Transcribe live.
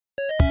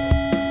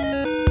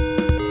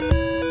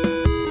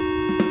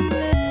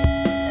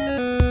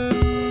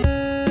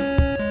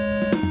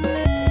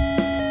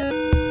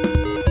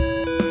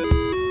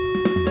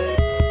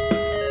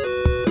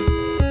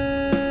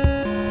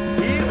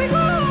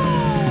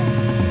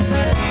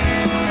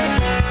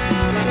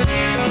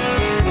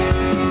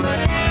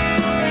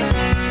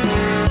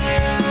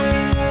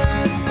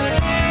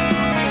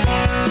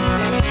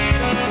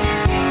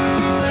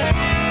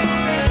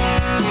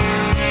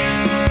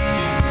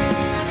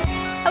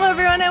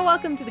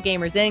welcome to the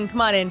Gamers Inn.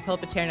 Come on in, pull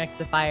up a chair next to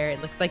the fire. It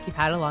looks like you've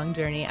had a long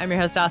journey. I'm your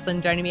host, Jocelyn.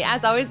 Joining me,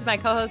 as always, is my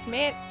co-host,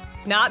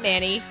 not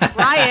Manny,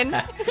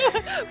 Ryan.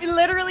 We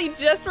literally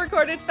just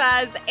recorded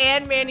Faz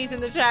and Manny's in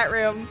the chat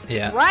room.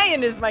 Yeah.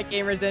 Ryan is my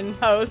Gamers Inn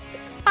host.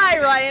 Hi,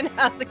 Ryan.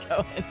 How's it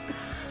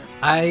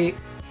going?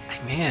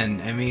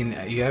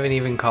 You haven't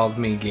even called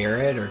me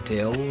Garrett or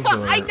Dills.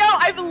 Or, I know.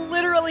 I've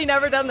literally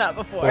never done that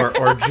before.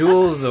 Or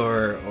Jules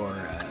or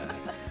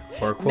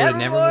Quoted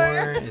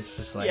Nevermore. It's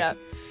just like... Yeah.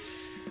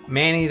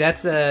 Manny,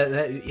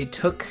 it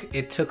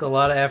took a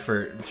lot of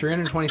effort.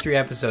 323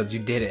 episodes, you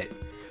did it.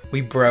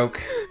 We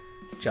broke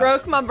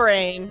my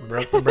brain.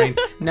 Broke my brain.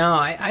 No,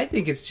 I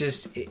think it's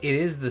just it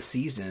is the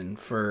season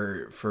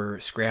for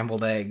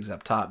scrambled eggs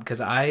up top, because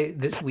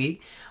this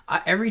week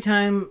every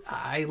time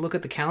I look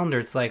at the calendar,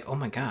 it's like, oh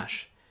my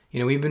gosh.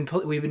 You know, we've been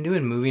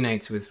doing movie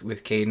nights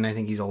with Caden. I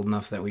think he's old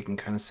enough that we can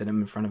kind of sit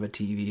him in front of a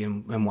TV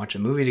and watch a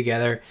movie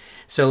together.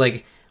 So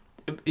like,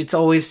 it's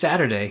always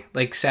Saturday.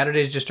 Like,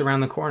 Saturday's just around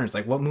the corner. It's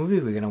like, what movie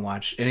are we going to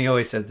watch? And he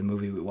always says the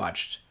movie we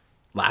watched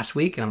last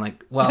week. And I'm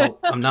like, well,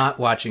 I'm not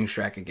watching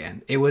Shrek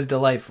again. It was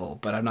delightful,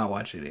 but I'm not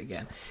watching it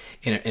again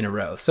in a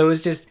row. So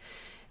it's just,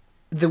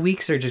 the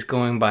weeks are just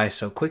going by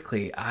so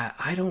quickly.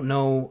 I don't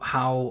know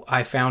how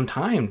I found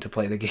time to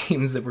play the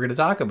games that we're going to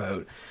talk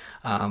about.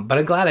 But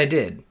I'm glad I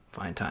did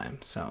find time.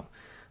 So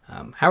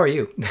how are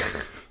you?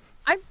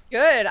 I'm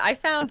good. I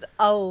found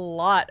a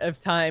lot of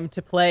time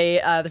to play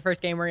the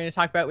first game we're going to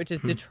talk about, which is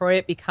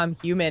Detroit Become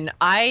Human.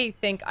 I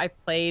think I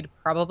played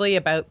probably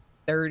about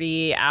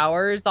 30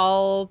 hours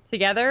all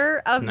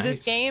together of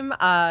this game.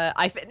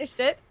 I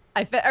finished it.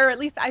 Or at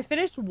least I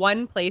finished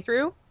one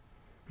playthrough.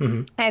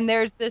 Mm-hmm. And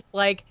there's this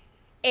like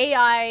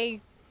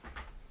AI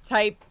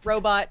type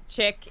robot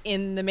chick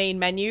in the main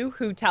menu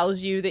who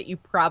tells you that you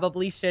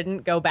probably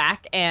shouldn't go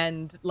back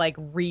and like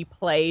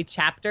replay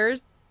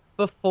chapters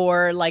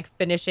before like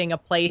finishing a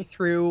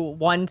playthrough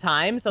one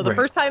time. So the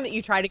first time that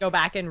you try to go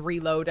back and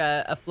reload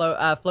a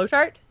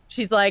flowchart,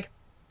 she's like,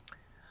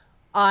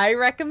 I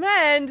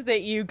recommend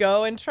that you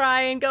go and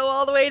try and go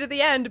all the way to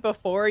the end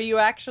before you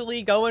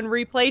actually go and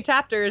replay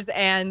chapters.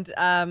 And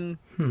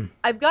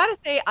I've got to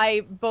say,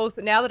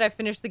 now that I've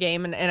finished the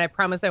game, and I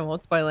promise I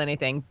won't spoil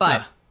anything,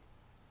 but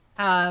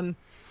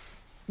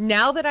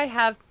now that I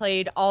have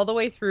played all the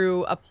way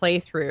through a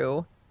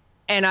playthrough,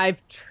 and I've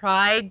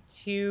tried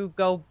to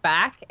go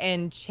back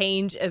and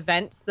change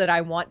events that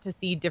I want to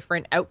see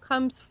different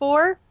outcomes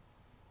for,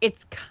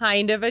 it's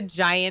kind of a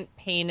giant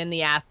pain in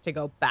the ass to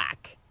go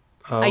back.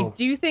 Oh. I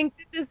do think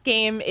that this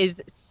game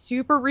is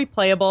super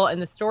replayable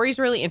and the story's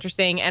really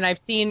interesting. And I've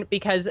seen,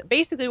 because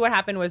basically what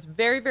happened was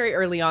very, very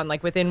early on,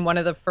 like within one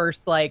of the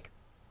first like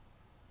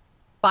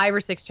 5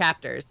 or 6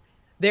 chapters,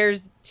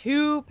 there's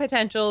 2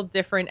 potential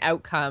different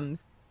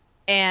outcomes.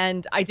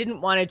 And I didn't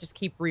want to just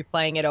keep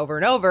replaying it over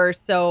and over.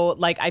 So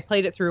like I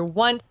played it through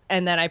once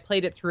and then I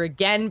played it through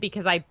again,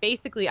 because I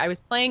was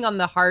playing on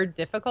the hard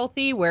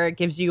difficulty where it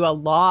gives you a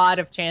lot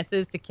of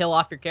chances to kill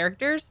off your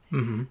characters.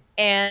 Mm-hmm.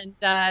 And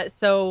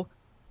so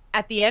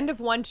at the end of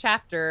one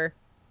chapter,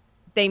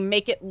 they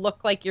make it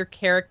look like your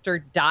character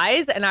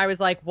dies. And I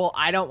was like, well,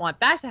 I don't want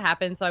that to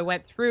happen. So I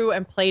went through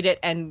and played it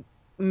and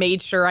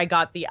made sure I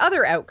got the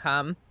other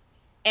outcome.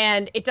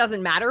 And it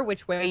doesn't matter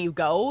which way you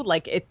go.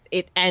 Like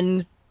it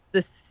ends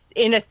this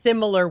in a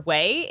similar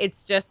way.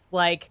 It's just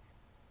like,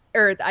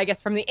 or I guess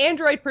from the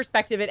Android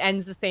perspective, it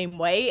ends the same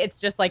way. It's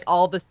just like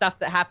all the stuff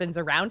that happens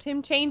around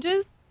him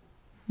changes.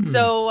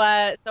 So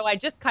I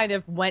just kind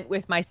of went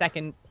with my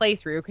second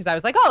playthrough because I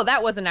was like, oh,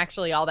 that wasn't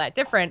actually all that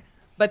different.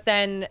 But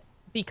then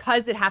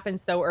because it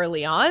happens so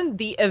early on,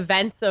 the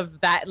events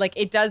of that, like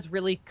it does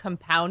really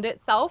compound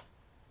itself.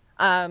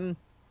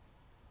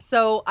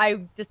 So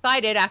I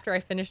decided after I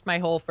finished my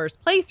whole first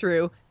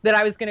playthrough that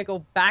I was going to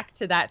go back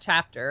to that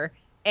chapter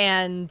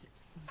and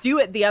do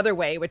it the other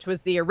way, which was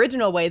the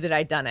original way that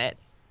I'd done it,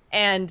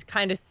 and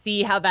kind of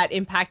see how that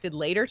impacted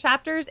later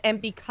chapters.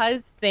 And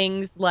because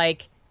things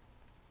like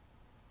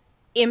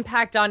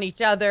impact on each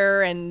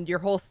other and your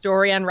whole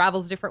story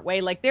unravels a different way,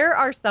 like there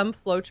are some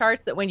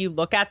flowcharts that when you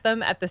look at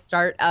them at the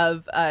start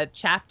of a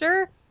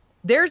chapter,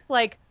 there's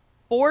like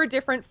 4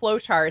 different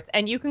flowcharts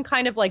and you can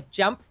kind of like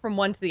jump from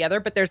one to the other,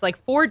 but there's like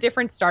 4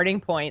 different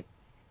starting points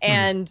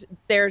and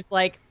there's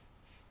like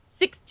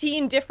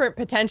 16 different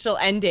potential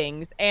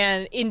endings,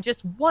 and in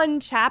just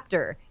one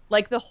chapter,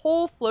 like the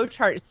whole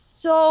flowchart is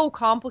so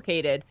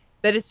complicated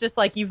that it's just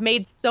like you've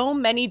made so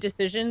many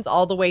decisions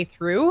all the way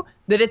through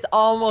that it's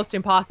almost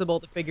impossible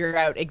to figure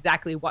out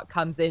exactly what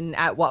comes in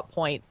at what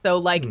point. So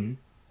like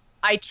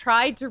I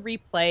tried to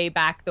replay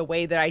back the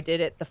way that I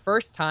did it the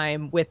first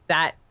time with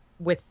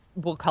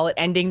we'll call it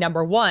ending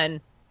number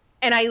 1.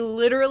 And I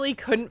literally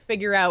couldn't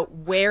figure out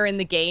where in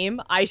the game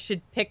I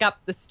should pick up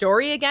the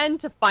story again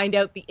to find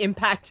out the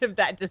impact of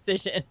that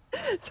decision.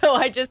 So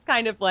I just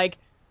kind of like,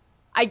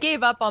 I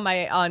gave up on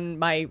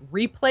my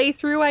replay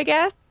through, I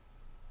guess.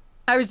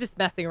 I was just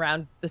messing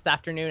around this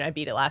afternoon. I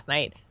beat it last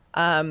night.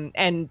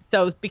 And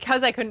so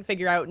because I couldn't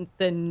figure out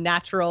the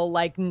natural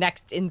like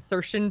next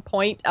insertion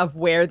point of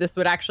where this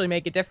would actually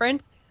make a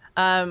difference,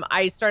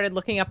 I started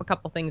looking up a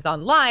couple things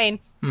online,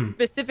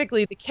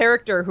 specifically the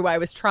character who I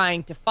was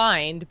trying to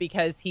find,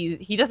 because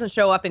he doesn't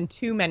show up in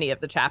too many of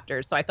the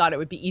chapters. So I thought it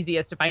would be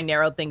easiest if I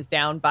narrowed things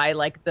down by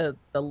like the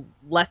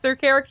lesser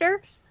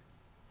character.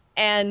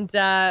 And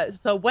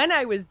so when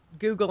I was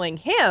Googling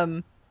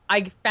him,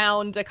 I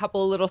found a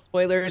couple of little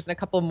spoilers and a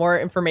couple more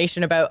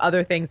information about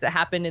other things that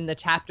happen in the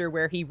chapter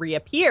where he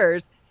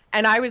reappears.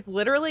 And I was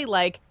literally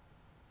like,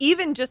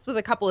 even just with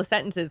a couple of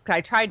sentences, because I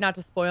tried not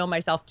to spoil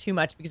myself too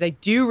much because I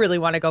do really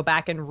want to go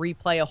back and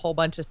replay a whole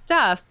bunch of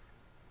stuff.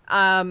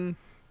 I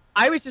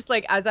was just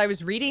like, as I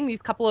was reading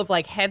these couple of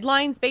like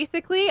headlines,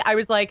 basically, I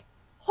was like,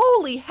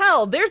 holy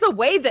hell, there's a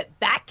way that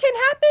can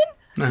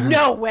happen?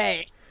 No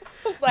way.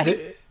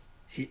 Like,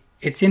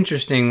 it's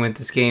interesting with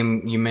this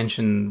game, you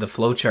mentioned the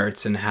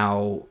flowcharts and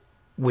how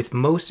with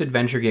most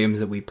adventure games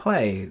that we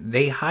play,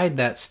 they hide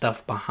that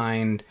stuff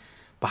behind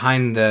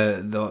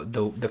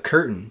the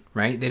curtain,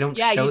 right? They don't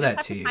show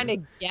that to you. Kind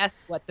of guess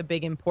what the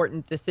big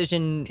important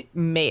decision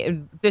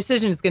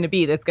is going to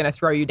be that's going to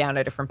throw you down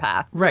a different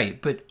path.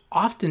 Right, but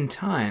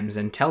oftentimes,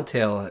 and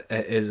Telltale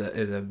is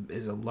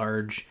a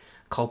large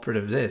culprit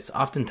of this.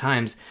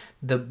 Oftentimes,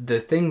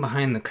 the thing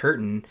behind the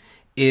curtain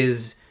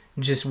is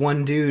just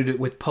one dude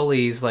with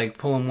pulleys like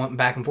pulling one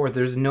back and forth.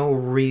 There's no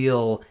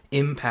real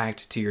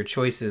impact to your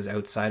choices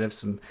outside of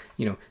some,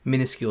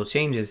 minuscule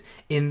changes.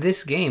 In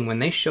this game, when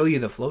they show you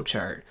the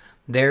flowchart,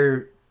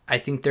 I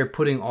think they're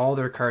putting all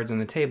their cards on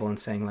the table and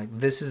saying, like,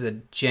 this is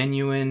a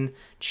genuine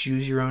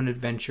choose your own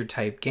adventure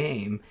type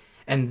game,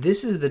 and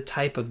this is the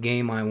type of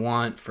game I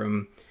want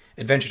from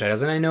adventure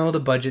titles. And I know the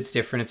budget's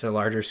different, it's a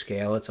larger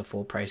scale, it's a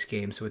full price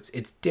game, so it's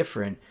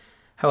different.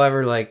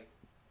 However, like,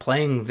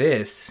 playing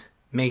this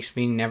makes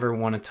me never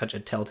want to touch a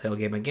Telltale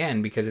game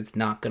again because it's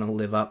not going to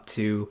live up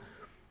to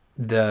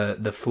the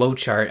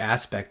flowchart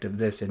aspect of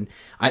this. And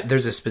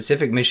there's a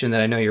specific mission that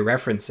I know you're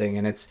referencing,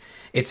 and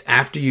it's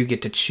after you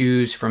get to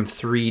choose from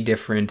 3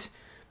 different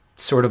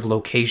sort of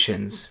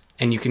locations,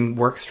 and you can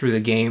work through the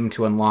game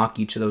to unlock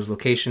each of those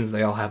locations.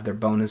 They all have their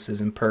bonuses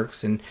and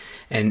perks and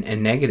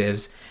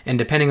negatives, and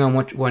depending on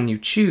what one you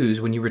choose,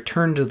 when you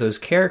return to those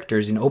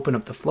characters and open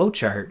up the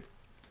flowchart,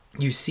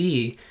 you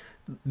see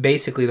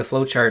basically the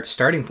flowchart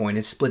starting point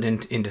is split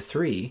into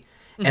 3,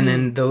 and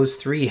then those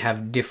 3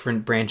 have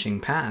different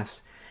branching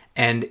paths,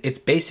 and it's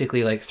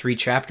basically like 3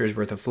 chapters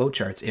worth of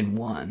flowcharts in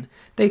one.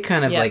 They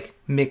kind of like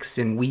mix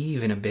and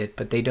weave in a bit,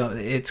 but they don't.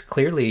 It's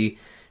clearly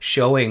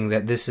showing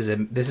that this is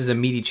a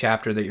meaty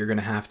chapter that you're going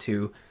to have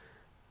to.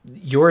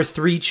 Your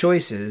 3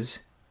 choices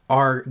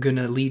are going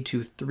to lead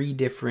to 3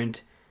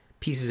 different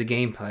pieces of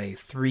gameplay,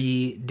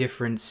 3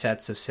 different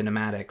sets of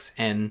cinematics,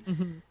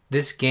 and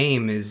this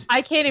game is...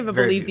 I can't even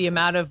believe the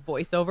amount of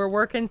voiceover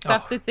work and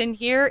stuff that's in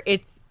here.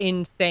 It's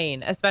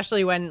insane,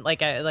 especially when,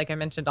 like I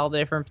mentioned, all the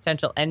different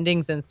potential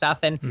endings and stuff,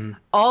 and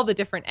all the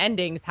different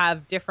endings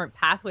have different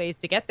pathways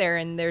to get there.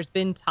 And there's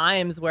been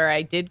times where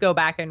I did go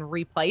back and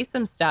replay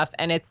some stuff,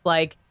 and it's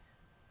like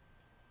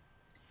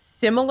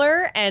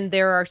similar, and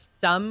there are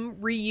some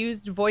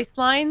reused voice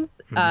lines.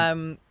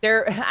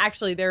 There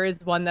is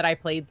one that I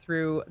played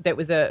through that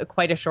was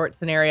quite a short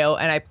scenario,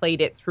 and I played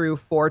it through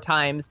 4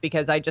 times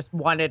because I just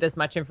wanted as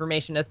much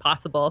information as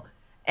possible.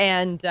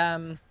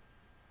 And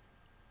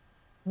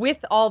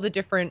with all the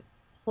different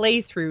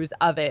playthroughs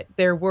of it,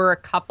 there were a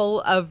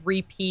couple of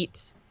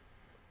repeat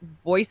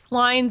voice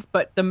lines,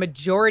 but the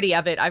majority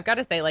of it, I've got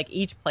to say, like,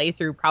 each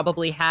playthrough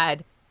probably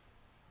had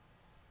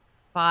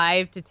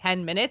 5 to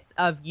 10 minutes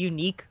of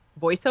unique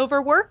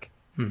voiceover work.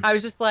 I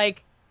was just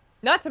like,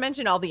 not to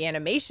mention all the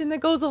animation that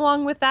goes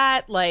along with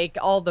that, like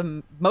all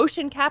the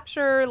motion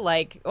capture,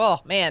 like, oh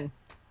man,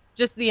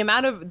 just the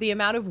amount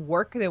of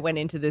work that went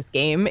into this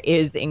game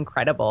is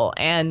incredible.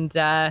 And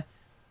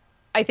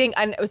I think,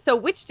 and so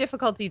which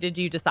difficulty did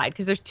you decide?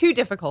 Because there's 2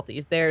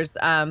 difficulties. There's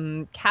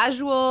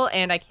casual,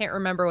 and I can't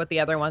remember what the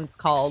other one's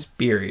called.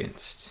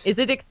 Experienced. Is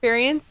it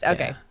experienced?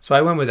 Okay. Yeah. So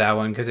I went with that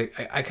one because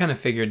I kind of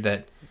figured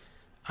that,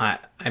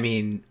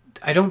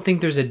 I don't think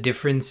there's a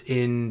difference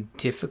in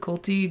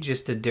difficulty,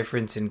 just a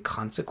difference in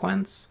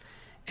consequence.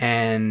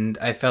 And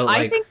I felt like...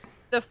 I think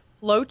the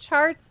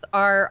flowcharts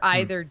are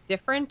either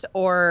different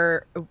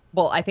or...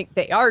 Well, I think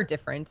they are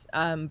different.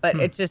 But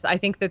it's just... I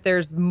think that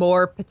there's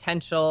more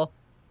potential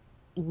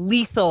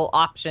lethal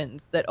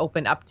options that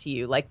open up to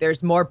you. Like,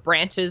 there's more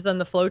branches on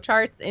the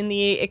flowcharts in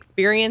the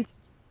experienced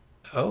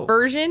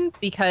version,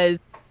 because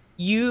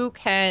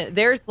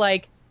there's,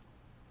 like,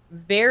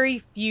 very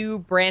few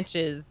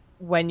branches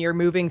when you're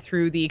moving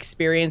through the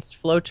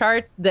experienced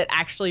flowcharts that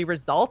actually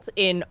result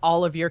in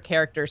all of your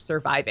characters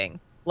surviving.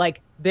 Like,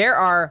 there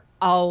are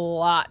a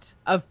lot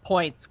of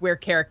points where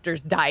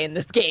characters die in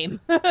this game.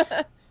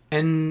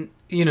 And,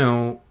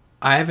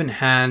 I haven't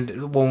had...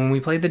 Well, when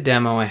we played the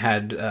demo, I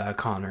had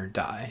Connor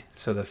die.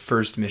 So the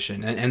first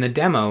mission. And the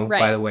demo,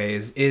 by the way,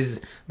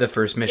 is the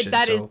first mission.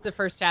 That is the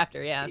first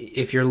chapter, yeah.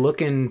 If you're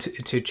looking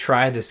to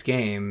try this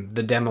game,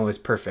 the demo is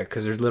perfect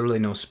because there's literally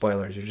no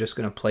spoilers. You're just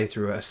going to play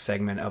through a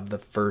segment of the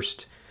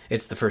first...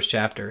 It's the first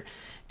chapter.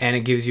 And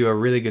it gives you a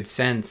really good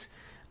sense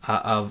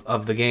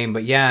of the game.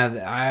 But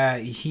yeah,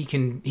 he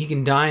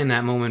can die in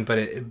that moment, but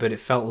it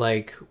felt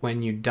like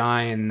when you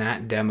die in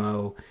that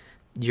demo,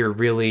 you're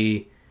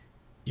really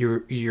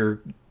you're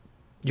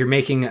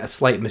making a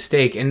slight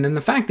mistake. And then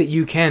the fact that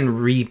you can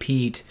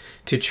repeat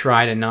to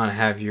try to not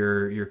have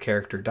your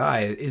character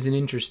die is an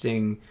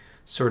interesting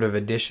sort of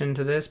addition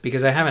to this,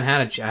 because I haven't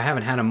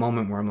had a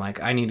moment where I'm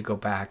like, I need to go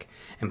back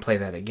and play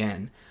that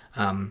again.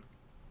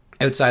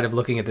 Outside of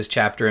looking at this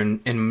chapter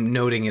and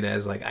noting it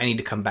as like, I need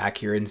to come back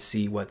here and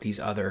see what these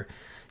other,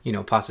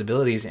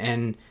 possibilities.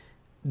 And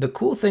the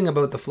cool thing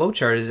about the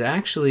flowchart is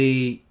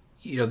actually,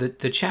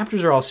 the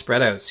chapters are all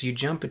spread out. So you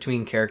jump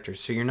between characters.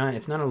 So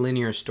it's not a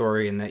linear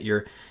story in that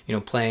you're,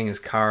 playing as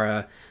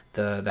Kara,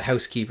 the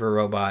housekeeper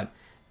robot,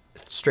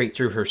 straight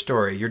through her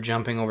story. You're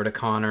jumping over to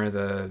Connor,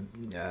 the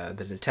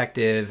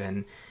detective,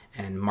 and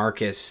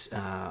Marcus,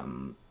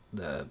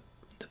 the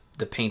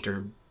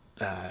painter,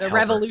 the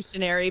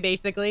revolutionary,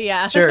 basically.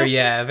 Yeah. Sure.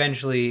 Yeah.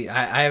 Eventually,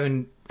 I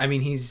haven't. I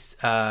mean, he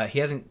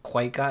hasn't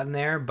quite gotten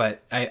there,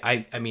 but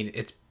I mean,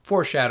 it's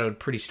foreshadowed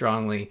pretty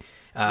strongly.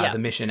 The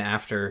mission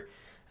after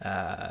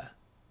the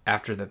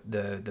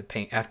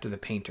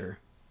painter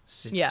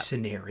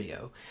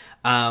scenario.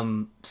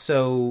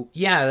 So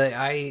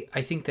yeah,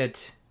 I think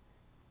that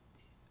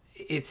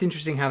it's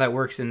interesting how that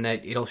works, in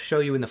that it'll show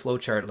you in the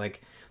flowchart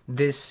like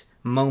this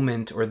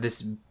moment or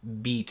this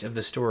beat of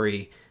the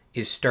story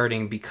is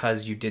starting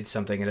because you did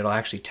something, and it'll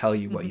actually tell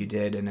you what you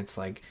did. And it's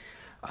like,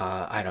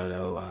 I don't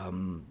know,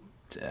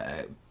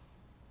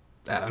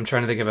 I'm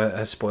trying to think of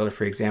a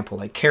spoiler-free example.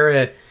 Like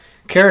Kara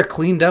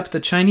cleaned up the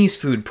Chinese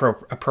food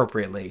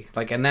appropriately,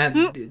 like, and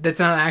that's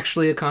not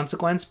actually a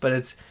consequence, but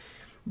it's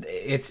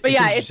it's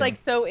like,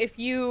 so if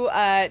you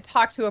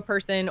talk to a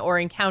person or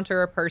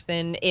encounter a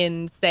person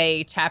in,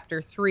 say,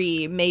 chapter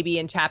 3, maybe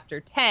in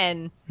chapter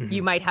 10,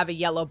 you might have a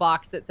yellow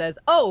box that says,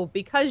 oh,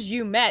 because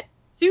you met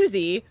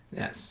Susie,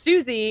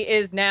 Susie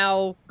is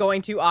now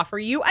going to offer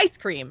you ice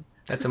cream.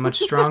 That's a much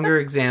stronger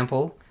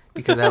example,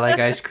 because I like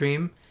ice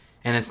cream,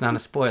 and it's not a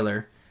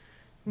spoiler.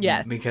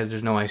 Yes. Because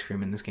there's no ice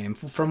cream in this game,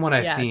 from what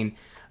I've seen.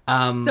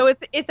 So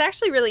it's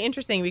actually really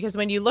interesting, because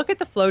when you look at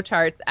the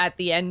flowcharts at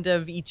the end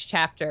of each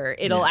chapter,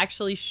 it'll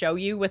actually show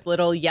you with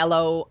little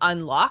yellow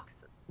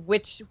unlocks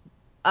which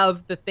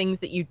of the things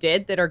that you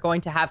did that are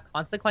going to have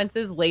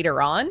consequences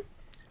later on.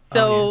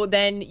 So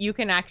then you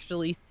can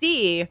actually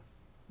see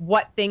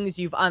what things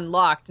you've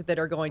unlocked that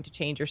are going to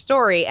change your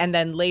story. And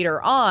then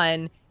later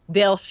on,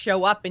 they'll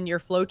show up in your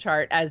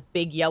flowchart as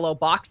big yellow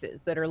boxes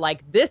that are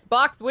like, this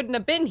box wouldn't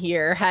have been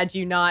here had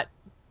you not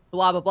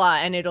blah, blah, blah.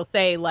 And it'll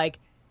say like,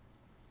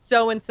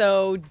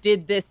 so-and-so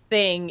did this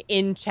thing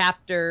in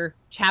chapter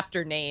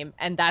name.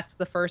 And that's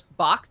the first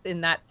box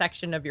in that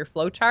section of your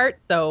flowchart.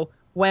 So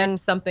when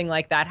something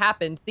like that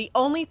happens, the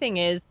only thing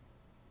is,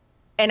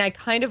 and I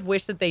kind of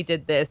wish that they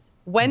did this,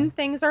 when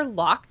things are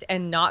locked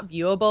and not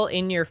viewable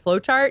in your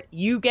flowchart,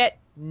 you get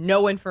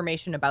no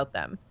information about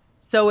them.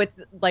 So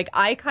it's like,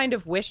 I kind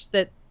of wish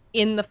that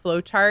in the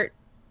flowchart,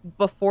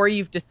 before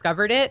you've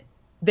discovered it,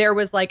 there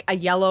was like a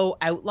yellow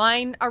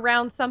outline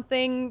around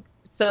something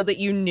so that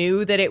you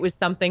knew that it was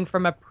something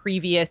from a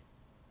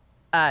previous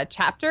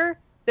chapter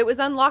that was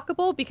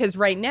unlockable. Because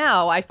right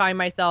now I find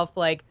myself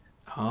like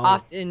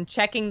often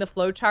checking the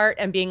flowchart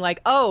and being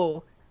like,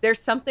 oh,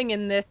 there's something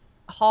in this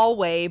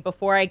hallway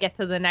before I get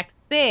to the next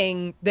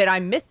thing that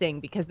I'm missing,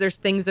 because there's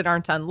things that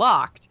aren't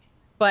unlocked.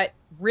 But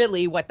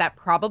really what that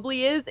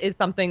probably is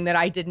something that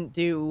I didn't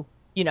do,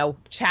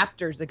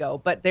 chapters ago.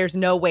 But there's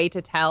no way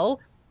to tell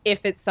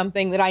if it's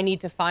something that I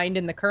need to find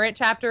in the current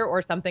chapter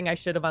or something I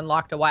should have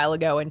unlocked a while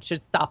ago and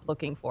should stop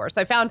looking for.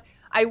 So I found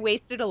I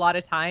wasted a lot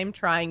of time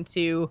trying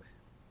to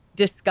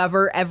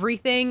discover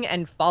everything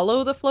and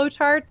follow the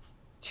flowcharts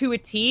to a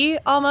T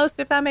almost,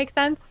 if that makes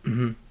sense.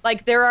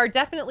 Like there are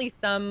definitely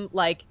some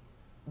like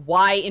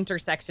Y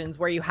intersections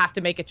where you have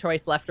to make a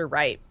choice left or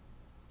right.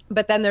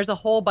 But then there's a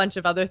whole bunch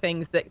of other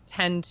things that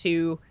tend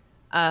to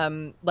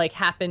like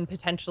happen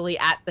potentially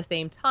at the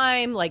same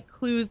time, like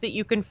clues that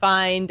you can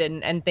find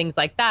and things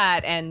like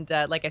that. And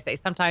like I say,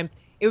 sometimes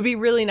it would be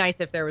really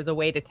nice if there was a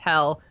way to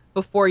tell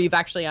before you've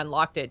actually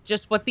unlocked it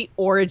just what the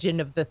origin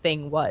of the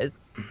thing was,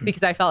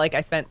 because I felt like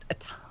I spent a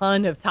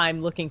ton of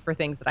time looking for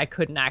things that I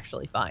couldn't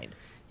actually find.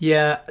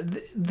 Yeah,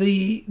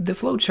 the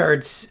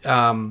flowcharts,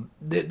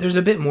 there's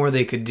a bit more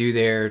they could do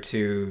there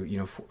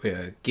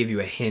to give you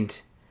a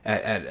hint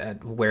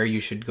at where you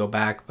should go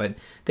back, but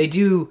they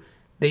do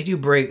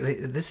break.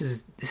 This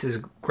is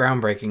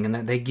groundbreaking in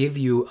that they give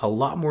you a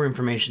lot more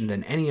information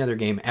than any other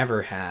game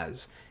ever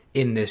has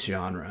in this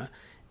genre,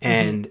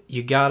 and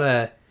you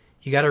gotta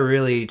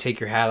really take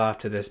your hat off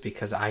to this,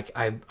 because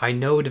I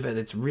know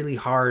it's really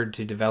hard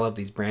to develop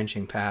these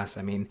branching paths.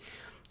 I mean,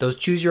 those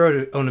choose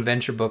your own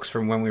adventure books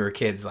from when we were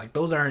kids, like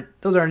those aren't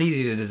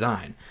easy to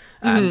design.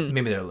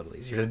 Maybe they're a little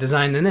easier to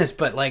design than this,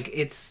 but like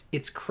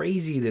it's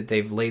crazy that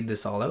they've laid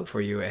this all out for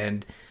you.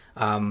 And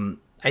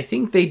I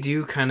think they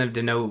do kind of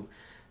denote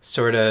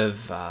sort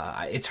of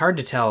it's hard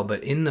to tell,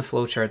 but in the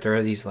flowchart there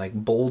are these like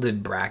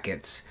bolded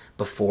brackets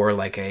before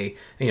like a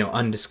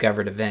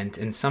undiscovered event,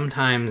 and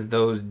sometimes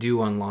those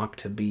do unlock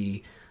to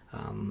be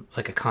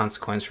like a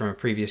consequence from a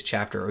previous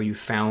chapter, or you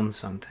found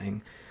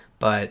something.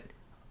 But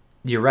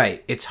you're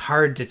right, it's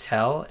hard to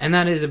tell, and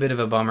that is a bit of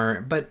a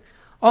bummer, but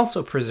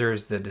also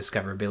preserves the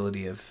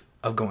discoverability of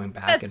going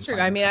back. That's true.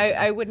 I mean,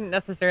 I wouldn't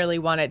necessarily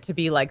want it to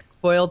be like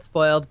spoiled,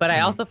 but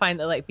I also find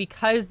that like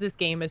because this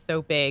game is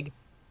so big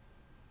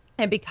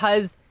and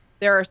because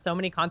there are so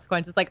many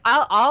consequences, like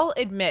I'll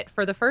admit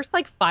for the first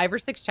like 5 or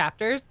 6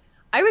 chapters,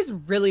 I was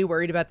really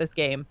worried about this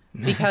game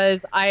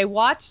because I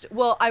watched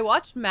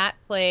Matt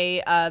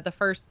play the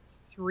first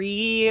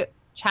 3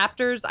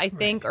 chapters, I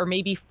think, or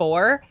maybe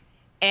 4.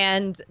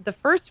 And the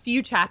first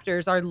few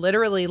chapters are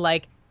literally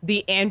like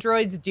the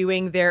androids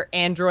doing their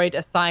android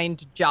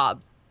assigned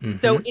jobs. Mm-hmm.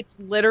 So it's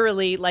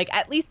literally like,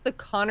 at least the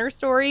Connor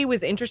story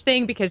was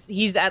interesting because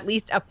he's at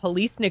least a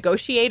police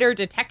negotiator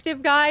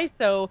detective guy.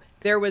 So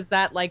there was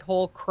that like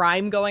whole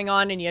crime going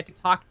on and you had to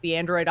talk the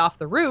android off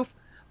the roof.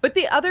 But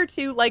the other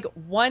 2, like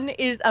one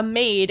is a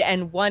maid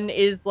and one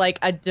is like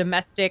a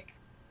domestic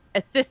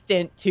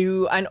assistant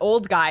to an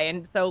old guy.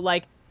 And so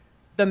like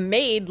the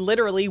maid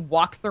literally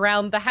walks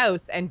around the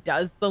house and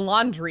does the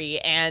laundry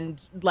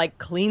and like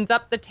cleans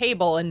up the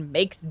table and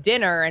makes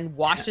dinner and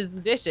washes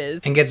the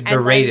dishes and gets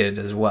berated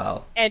as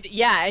well. And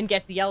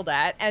gets yelled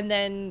at. And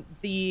then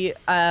the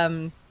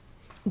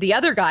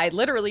other guy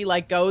literally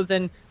like goes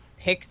and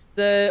picks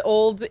the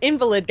old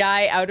invalid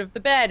guy out of the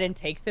bed and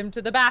takes him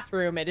to the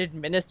bathroom and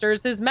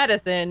administers his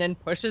medicine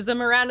and pushes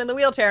him around in the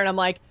wheelchair. And I'm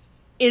like,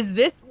 is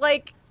this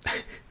like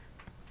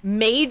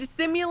Maid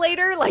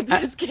Simulator? Like,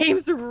 this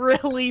game's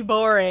really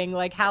boring.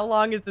 Like, how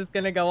long is this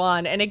going to go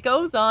on? And it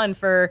goes on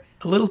for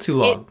a little too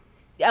long.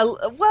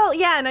 Well,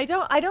 yeah, and I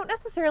don't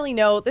necessarily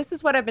know. This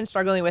is what I've been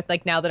struggling with,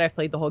 like, now that I've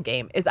played the whole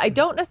game, is I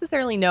don't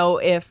necessarily know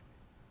if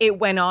it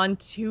went on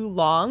too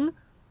long,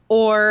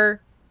 or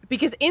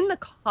because in the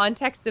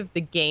context of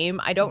the game,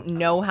 I don't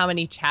know how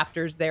many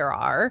chapters there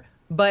are,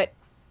 but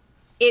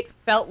it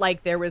felt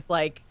like there was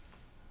like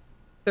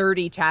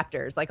 30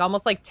 chapters, like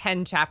almost like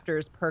 10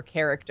 chapters per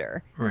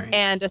character. Right.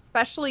 And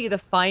especially the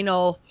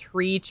final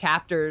 3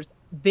 chapters,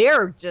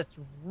 they're just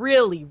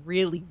really,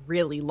 really,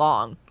 really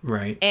long.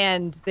 Right.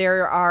 And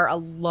there are a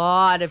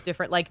lot of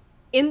different, like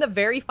in the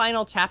very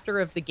final chapter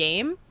of the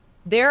game,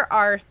 there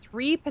are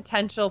 3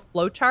 potential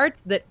flowcharts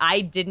that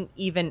I didn't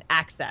even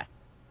access.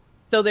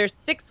 So there's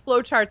 6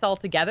 flowcharts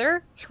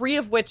altogether, 3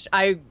 of which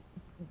I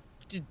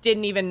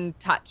didn't even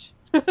touch.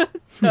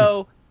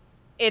 So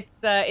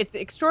it's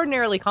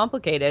extraordinarily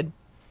complicated.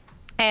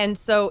 And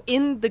so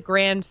in the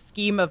grand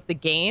scheme of the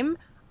game,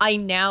 I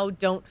now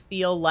don't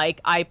feel like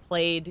I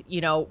played,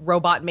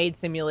 Robot Maid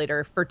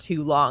Simulator for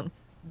too long.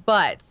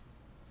 But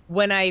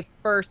when I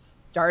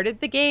first started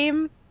the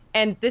game,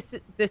 and this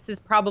is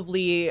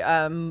probably,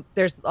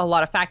 there's a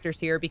lot of factors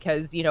here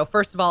because,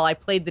 first of all, I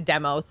played the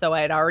demo. So I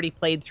had already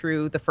played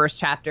through the first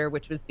chapter,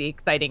 which was the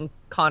exciting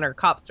Connor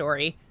cop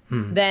story.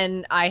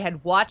 Then I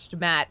had watched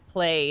Matt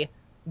play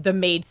the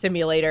Maid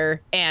Simulator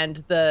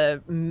and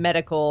the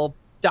medical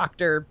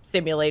doctor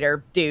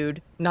simulator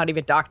dude, not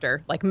even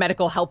doctor, like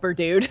medical helper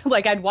dude.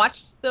 Like I'd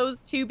watched those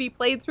 2 be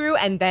played through,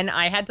 and then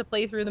I had to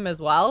play through them as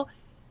well.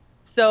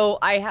 So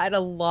I had a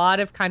lot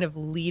of kind of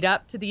lead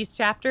up to these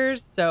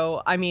chapters.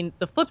 So, I mean,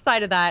 the flip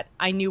side of that,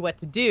 I knew what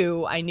to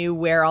do. I knew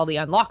where all the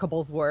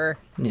unlockables were.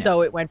 Yeah.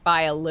 So it went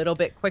by a little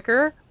bit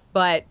quicker.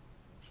 But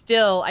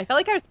still, I felt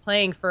like I was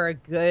playing for a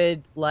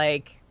good,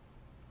 like,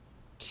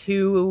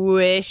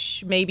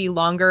 2-ish, maybe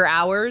longer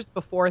hours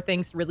before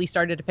things really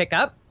started to pick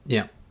up.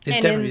 Yeah. It's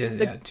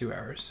definitely 2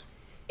 hours.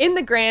 In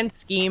the grand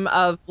scheme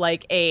of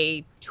like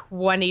a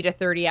 20 to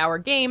 30 hour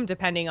game,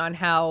 depending on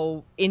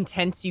how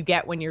intense you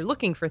get when you're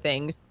looking for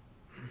things,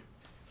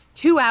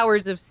 2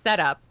 hours of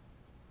setup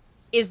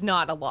is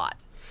not a lot.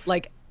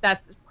 Like,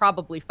 that's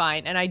probably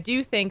fine. And I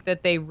do think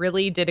that they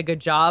really did a good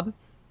job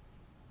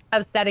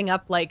of setting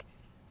up like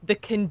the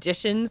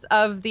conditions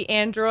of the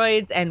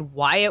androids and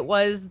why it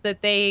was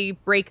that they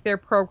break their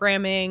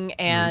programming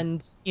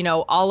and,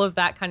 all of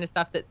that kind of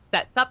stuff that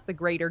sets up the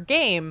greater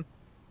game.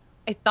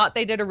 I thought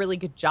they did a really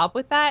good job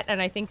with that. And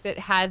I think that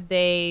had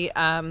they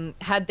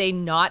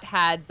not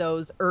had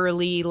those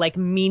early like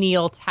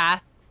menial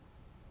tasks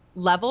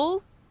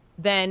levels,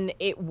 then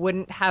it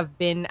wouldn't have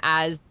been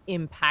as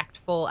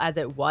impactful as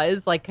it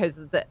was. Like, cause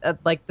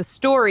the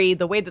story,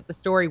 the way that the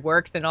story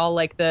works and all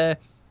like the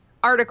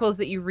articles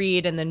that you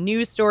read and the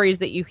news stories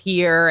that you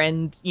hear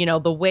and,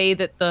 the way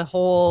that the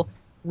whole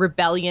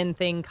rebellion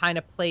thing kind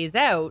of plays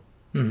out,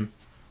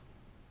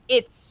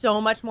 it's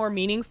so much more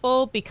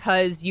meaningful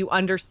because you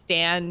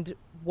understand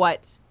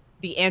what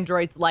the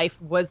android's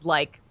life was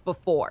like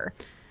before.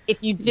 If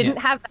you didn't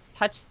have that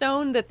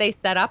touchstone that they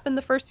set up in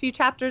the first few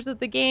chapters of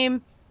the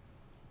game,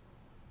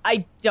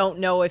 I don't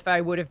know if I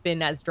would have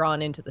been as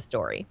drawn into the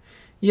story.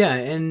 Yeah,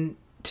 and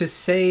to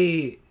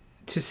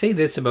to say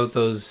this about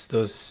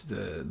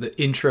the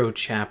intro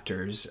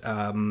chapters,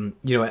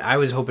 I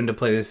was hoping to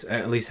play this,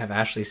 at least have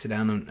Ashley sit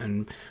down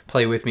and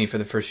play with me for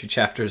the first few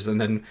chapters, and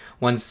then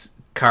once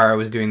Kara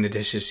was doing the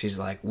dishes, she's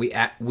like,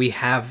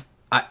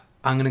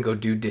 I'm gonna go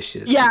do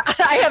dishes. Yeah,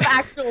 I have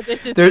actual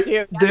dishes to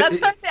do. That's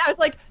what I was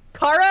like,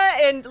 Kara,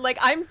 and like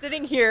I'm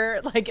sitting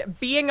here like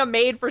being a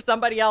maid for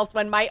somebody else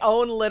when my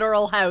own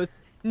literal house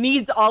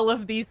needs all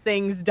of these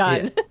things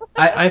done. Yeah.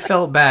 I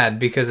felt bad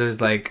because I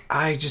was like,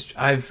 I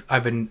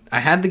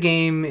had the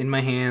game in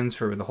my hands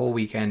for the whole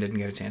weekend, didn't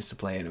get a chance to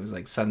play it. It was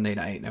like Sunday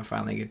night, and I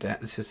finally get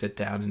to sit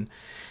down, and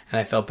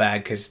I felt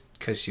bad because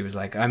she was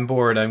like, I'm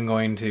bored, I'm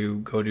going to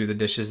go do the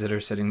dishes that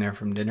are sitting there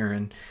from dinner,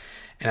 and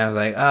I was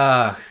like,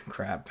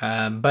 crap.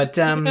 But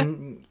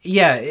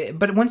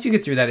once you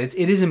get through that, it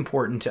is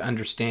important to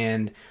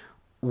understand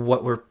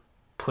what we're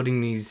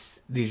putting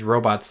these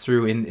robots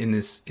through in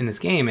this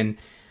game. And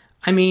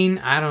I mean,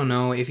 I don't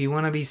know, if you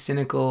want to be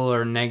cynical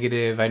or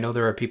negative, I know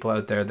there are people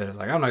out there that is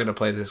like, I'm not going to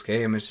play this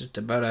game. It's just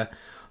about a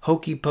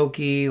hokey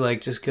pokey,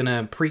 like just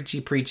gonna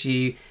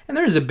preachy. And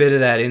there's a bit of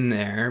that in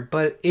there.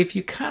 But if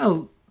you kind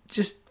of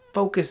just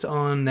focus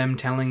on them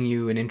telling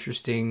you an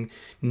interesting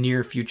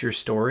near future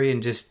story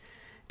and just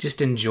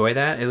enjoy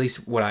that, at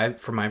least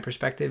from my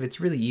perspective, it's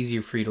really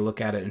easier for you to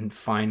look at it and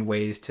find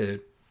ways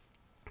to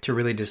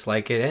really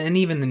dislike it. And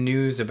even the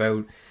news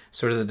about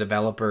sort of the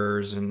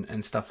developers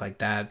and stuff like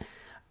that.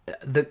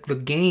 The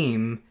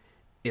game,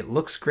 it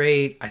looks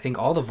great. I think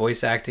all the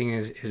voice acting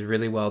is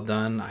really well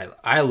done.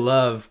 I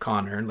love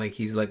Connor. Like,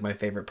 he's like my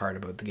favorite part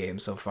about the game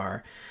so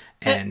far.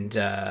 And,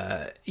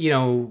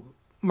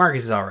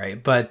 Marcus is all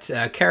right. But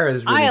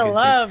Kara's really good. I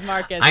love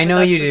Marcus. I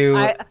know you do.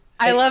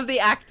 I love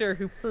the actor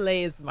who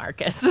plays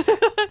Marcus.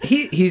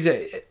 He's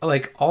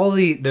like all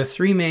the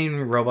three main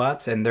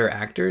robots and their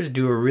actors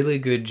do a really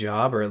good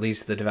job, or at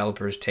least the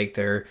developers take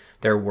their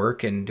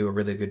work and do a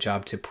really good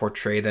job to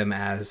portray them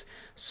as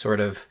sort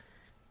of,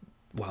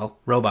 well,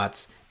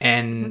 robots.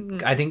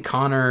 And I think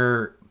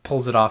Connor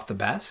pulls it off the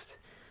best,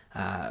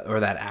 or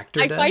that actor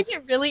does. I find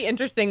it really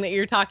interesting that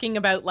you're talking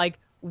about like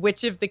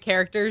which of the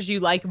characters you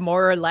like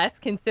more or less,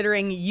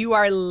 considering you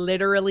are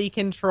literally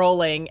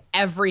controlling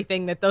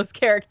everything that those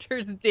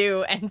characters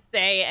do and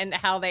say and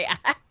how they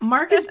act.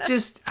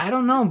 Marcus I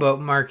don't know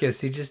about Marcus.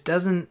 He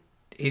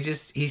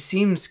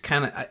seems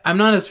kind of,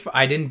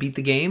 I didn't beat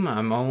the game.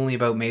 I'm only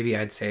about, maybe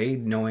I'd say,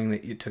 knowing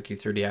that it took you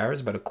 30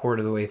 hours, about a quarter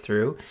of the way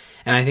through.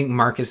 And I think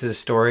Marcus's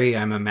story,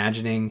 I'm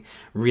imagining,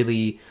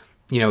 really,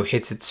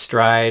 hits its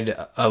stride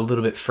a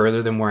little bit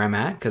further than where I'm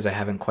at, because I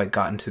haven't quite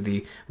gotten to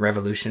the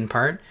revolution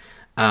part.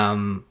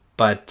 I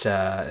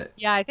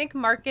think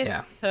Marcus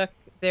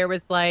there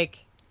was like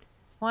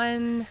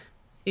 1,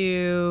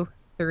 2,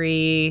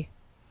 3,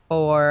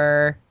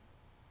 4,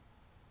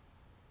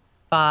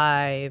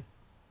 5.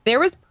 There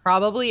was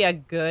probably a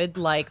good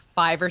like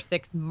 5 or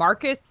 6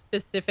 Marcus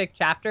specific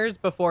chapters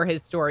before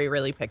his story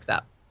really picks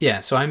up.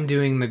 Yeah, so I'm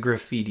doing the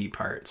graffiti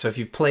part. So if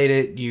you've played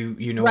it, you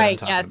know what I'm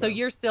talking about. So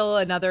you're still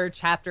another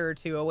chapter or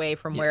 2 away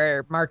from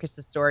where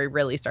Marcus's story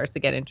really starts to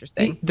get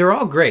interesting. They're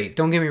all great.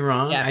 Don't get me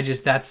wrong. Yeah. I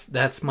just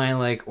that's my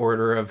like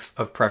order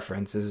of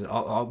preferences.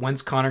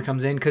 Once Connor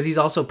comes in, because he's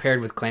also paired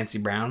with Clancy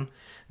Brown,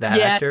 that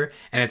actor,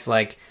 and it's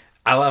like,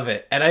 I love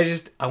it. And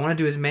I want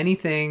to do as many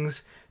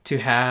things to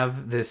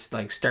have this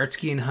like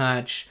Starsky and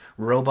Hutch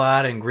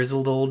robot and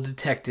grizzled old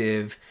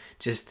detective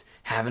just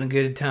having a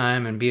good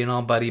time and being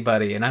all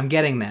buddy, and I'm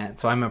getting that,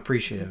 so I'm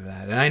appreciative of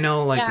that. And I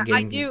know the game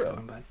I do.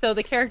 Going, but... So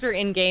the character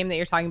in game that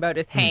you're talking about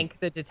is Hank,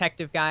 the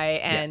detective guy,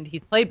 and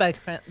he's played by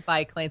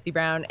Clancy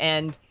Brown,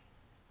 and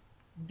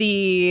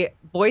the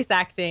voice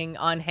acting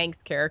on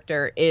Hank's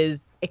character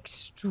is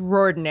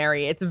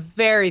extraordinary. It's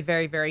very,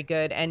 very, very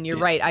good. And you're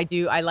right.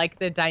 I like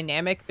the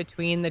dynamic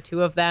between the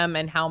two of them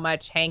and how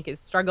much Hank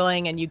is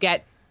struggling, and you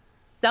get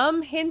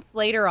some hints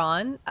later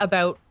on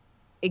about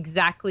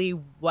exactly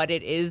what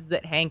it is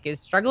that Hank is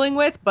struggling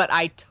with, but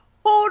I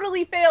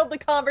totally failed the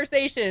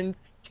conversations,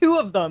 2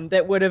 of them,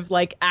 that would have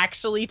like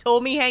actually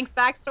told me Hank's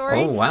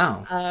backstory. Oh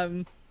wow.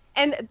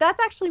 And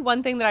that's actually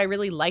one thing that I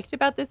really liked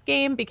about this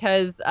game,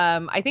 because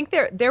I think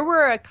there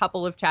were a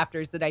couple of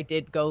chapters that I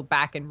did go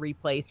back and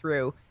replay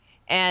through.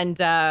 And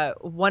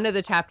one of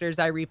the chapters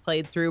I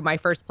replayed through, my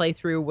first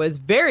playthrough, was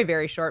very,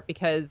 very short,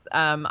 because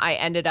I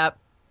ended up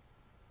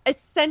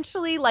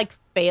essentially like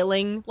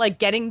failing, like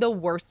getting the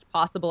worst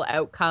possible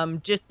outcome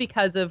just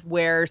because of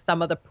where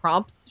some of the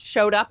prompts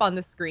showed up on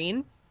the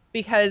screen.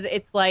 Because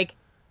it's like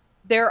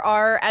there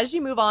are, as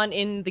you move on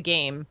in the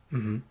game,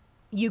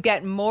 you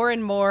get more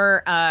and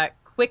more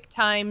quick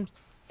time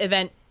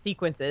event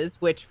sequences,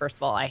 which first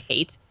of all I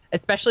hate,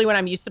 especially when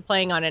I'm used to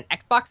playing on an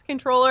Xbox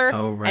controller.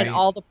 And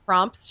all the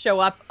prompts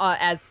show up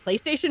as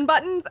PlayStation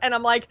buttons, and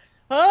I'm like,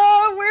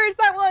 oh, where's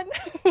that one?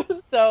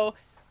 So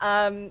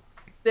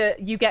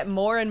you get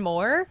more and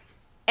more.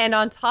 And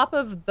on top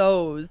of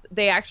those,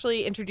 they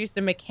actually introduced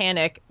a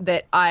mechanic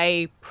that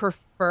I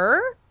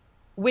prefer,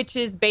 which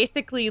is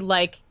basically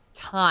like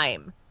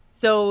time.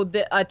 So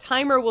a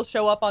timer will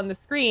show up on the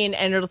screen,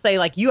 and it'll say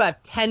like, you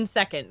have 10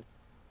 seconds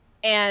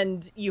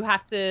and you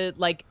have to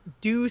like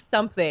do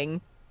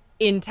something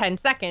in 10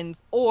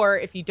 seconds, or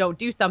if you don't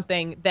do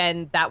something,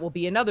 then that will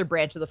be another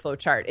branch of the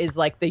flowchart, is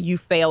like the you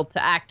failed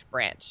to act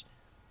branch.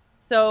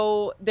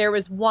 So there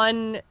was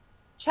one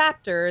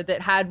chapter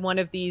that had one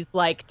of these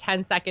like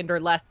 10-second or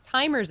less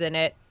timers in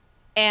it,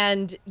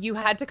 and you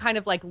had to kind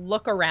of like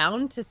look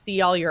around to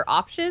see all your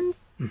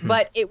options,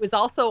 but it was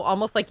also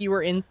almost like you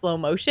were in slow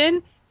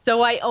motion.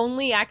 So I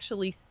only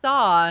actually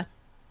saw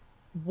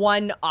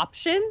one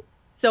option.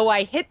 So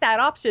I hit that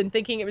option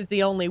thinking it was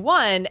the only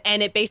one,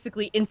 and it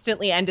basically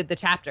instantly ended the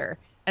chapter.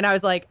 And I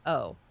was like,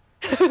 oh.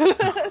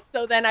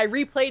 So then I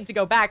replayed to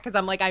go back because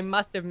I'm like, I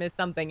must have missed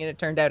something. And it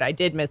turned out I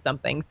did miss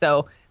something.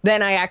 So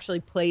then I actually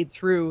played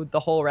through the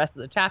whole rest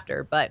of the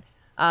chapter. But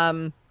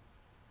I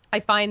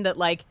find that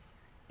like,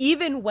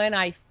 even when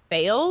I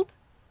failed,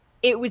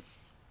 it was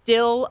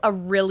still a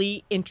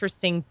really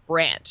interesting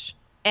branch.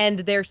 And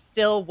there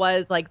still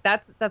was like,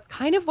 that's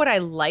kind of what I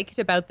liked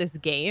about this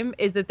game,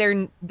 is that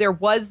there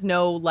was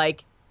no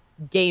like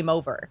game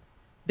over.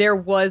 There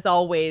was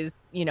always,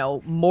 you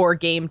know, more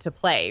game to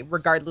play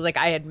regardless. Like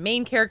I had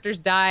main characters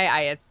die,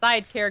 I had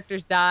side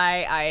characters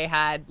die, I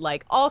had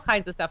like all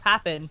kinds of stuff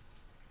happen,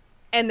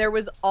 and there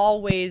was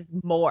always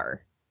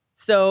more.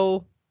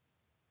 So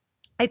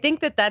I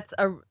think that that's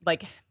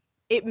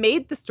it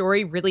made the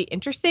story really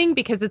interesting,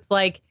 because it's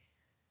like,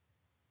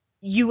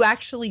 you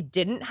actually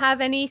didn't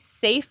have any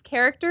safe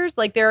characters.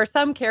 Like there are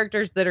some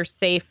characters that are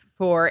safe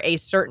for a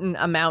certain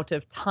amount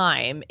of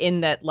time,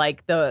 in that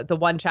like the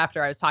one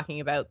chapter I was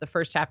talking about, the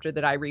first chapter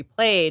that I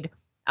replayed,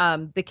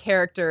 the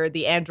character,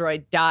 the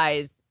android,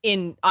 dies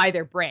in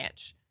either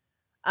branch.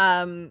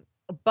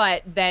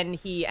 But then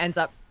he ends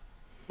up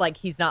like,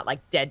 he's not like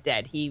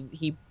dead.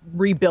 He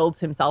rebuilds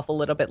himself a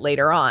little bit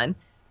later on.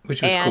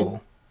 Which was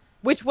cool.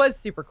 Which was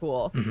super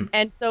cool. Mm-hmm.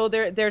 And so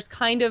there's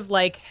kind of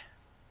like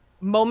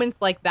moments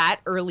like that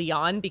early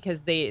on, because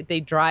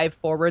they drive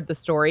forward the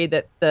story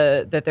that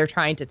they're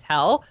trying to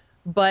tell,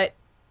 but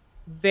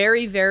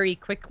very, very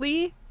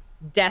quickly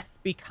deaths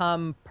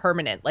become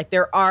permanent. Like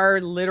there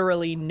are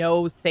literally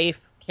no safe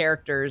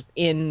characters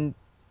in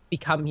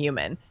Become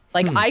Human.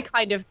 Like I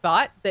kind of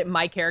thought that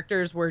my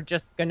characters were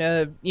just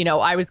gonna, you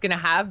know, I was gonna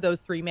have those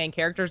three main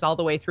characters all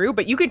the way through,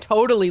 but you could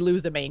totally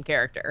lose a main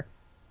character,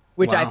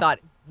 which I thought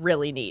is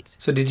really neat.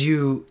 So did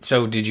you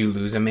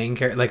lose a main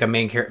character, like a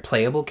main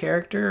playable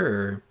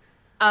character,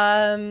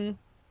 or?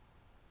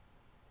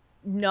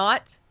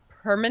 Not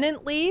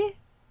permanently,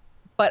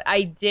 but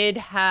I did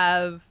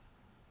have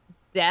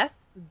deaths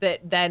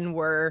that then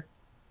were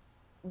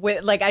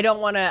with, like, I don't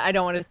want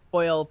to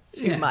spoil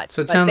too much.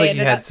 So it sounds like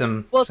you had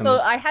some. Well, so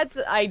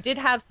I did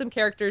have some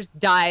characters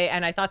die,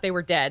 and I thought they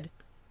were dead,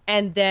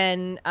 and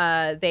then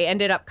they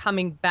ended up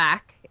coming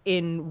back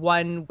in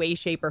one way,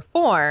 shape, or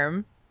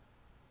form.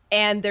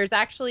 And there's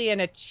actually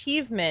an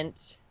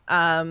achievement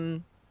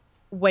when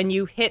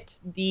you hit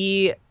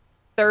the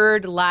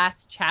third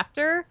last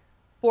chapter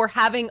for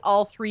having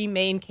all three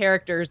main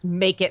characters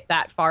make it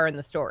that far in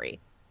the story.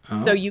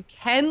 Oh. So you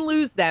can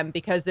lose them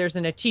because there's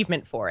an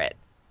achievement for it.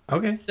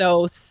 Okay.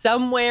 So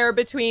somewhere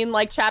between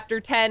like chapter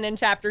 10 and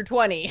chapter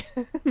 20,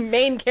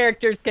 main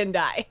characters can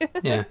die.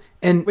 Yeah.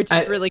 And which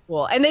is really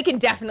cool. And they can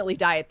definitely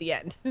die at the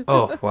end.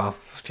 Oh, well,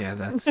 yeah,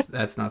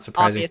 that's not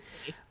surprising.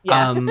 Obviously.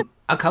 Yeah.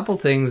 A couple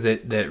things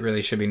that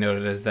really should be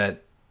noted is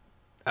that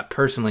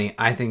personally,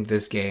 I think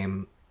this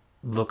game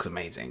looks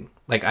amazing.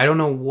 Like, I don't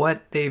know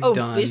what they've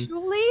done.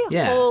 Visually?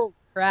 Yeah. Holy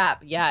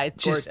crap. Yeah,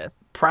 it's just gorgeous.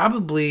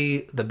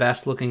 Probably the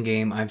best looking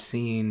game I've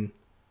seen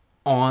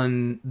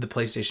on the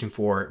PlayStation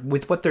 4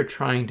 with what they're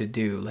trying to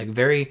do. Like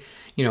very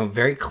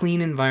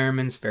clean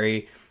environments,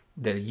 the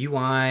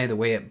UI, the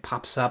way it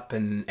pops up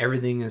and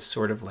everything is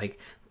sort of like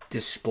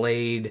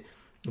displayed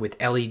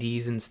with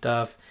LEDs and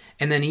stuff.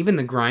 And then even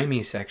the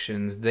grimy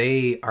sections,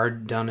 they are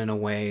done in a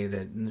way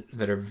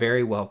that are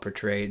very well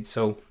portrayed.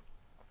 So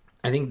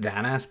I think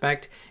that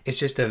aspect is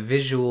just a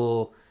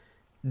visual.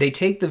 They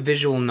take the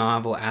visual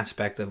novel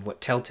aspect of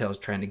what Telltale's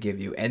trying to give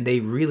you, and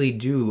they really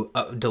do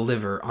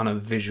deliver on a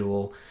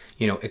visual,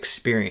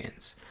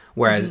 experience.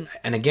 Whereas,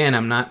 and again,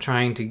 I'm not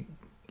trying to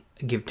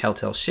give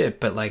Telltale shit,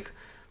 but like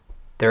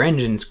their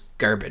engine's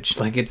garbage.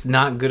 Like it's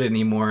not good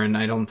anymore, and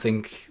I don't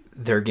think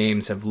their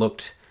games have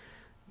looked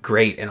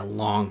great in a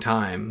long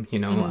time.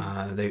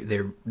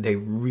 They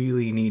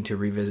really need to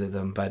revisit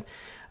them. But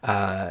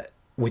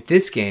with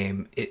this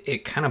game,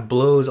 it kind of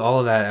blows all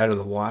of that out of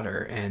the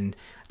water. And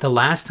the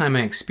last time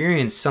I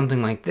experienced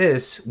something like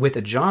this with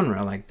a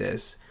genre like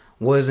this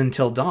was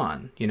Until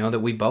Dawn,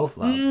 that we both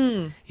loved,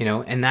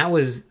 and that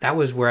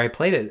was where I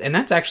played it. And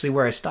that's actually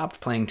where I stopped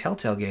playing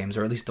Telltale games,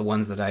 or at least the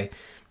ones that I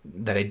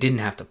didn't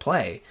have to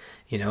play.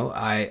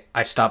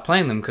 I stopped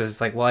playing them because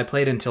it's like, well, I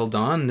played Until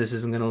Dawn. This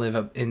isn't going to live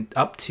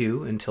up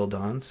to Until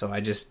Dawn. So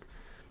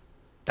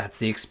that's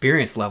the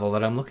experience level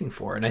that I'm looking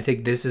for. And I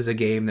think this is a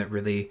game that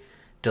really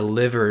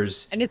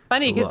delivers. And it's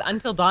funny because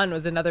Until Dawn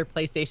was another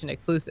PlayStation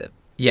exclusive.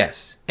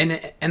 Yes, and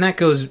that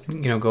goes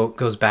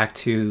back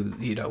to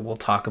we'll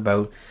talk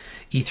about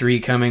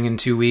E3 coming in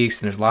 2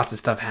 weeks, and there's lots of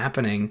stuff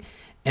happening,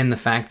 and the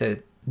fact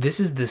that this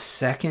is the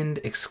second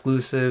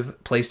exclusive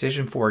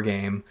PlayStation 4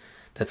 game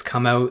that's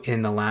come out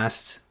in the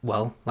last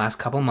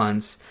couple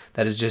months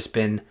that has just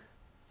been,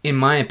 in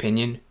my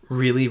opinion,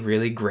 really,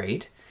 really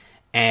great.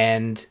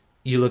 And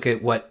you look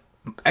at what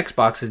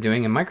Xbox is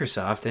doing and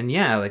Microsoft, and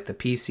yeah, like the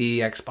PC,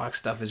 Xbox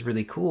stuff is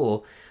really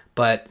cool,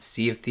 but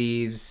Sea of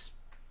Thieves,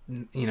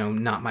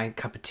 not my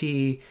cup of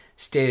tea.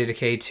 State of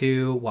Decay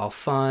 2, while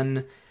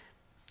fun,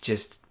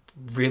 just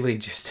really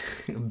just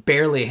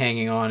barely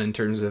hanging on in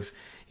terms of,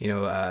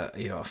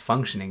 a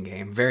functioning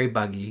game. Very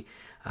buggy,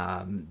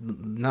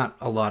 not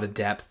a lot of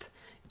depth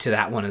to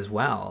that one as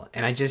well.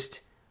 And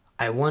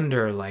I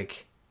wonder,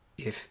 like,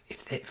 if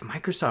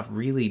Microsoft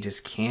really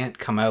just can't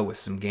come out with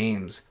some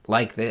games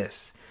like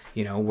this,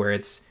 where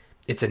it's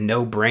a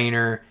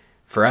no-brainer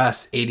for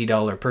us,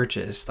 $80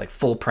 purchase, like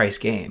full price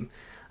game.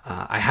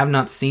 I have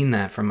not seen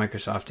that from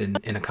Microsoft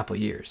in a couple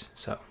of years.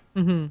 So,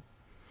 and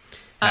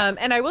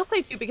I will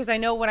say too, because I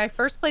know when I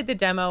first played the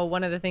demo,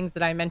 one of the things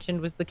that I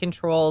mentioned was the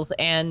controls,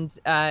 and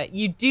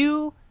you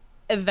do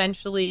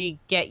eventually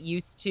get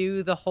used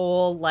to the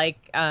whole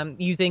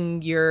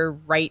using your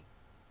right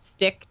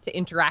stick to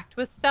interact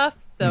with stuff.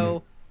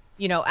 So,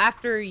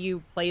 after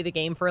you play the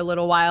game for a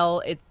little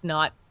while, it's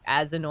not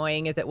as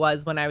annoying as it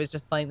was when I was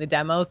just playing the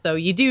demo. So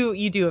you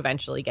do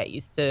eventually get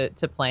used to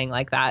playing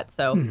like that.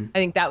 So I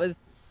think that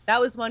was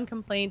one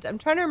complaint. I'm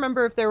trying to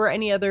remember if there were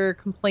any other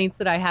complaints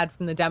that I had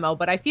from the demo,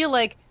 but I feel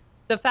like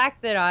the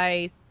fact that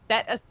I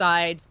set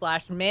aside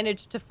 /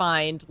 managed to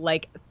find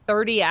like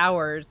 30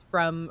 hours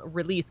from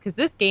release, because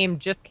this game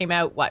just came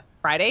out,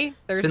 Friday?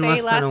 Thursday? It's been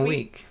less than a week?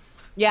 week.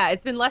 Yeah,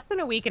 it's been less than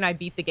a week and I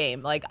beat the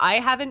game. Like, I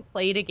haven't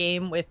played a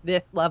game with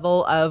this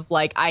level of,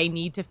 like, I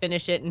need to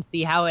finish it and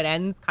see how it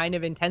ends kind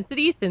of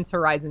intensity since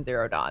Horizon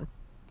Zero Dawn.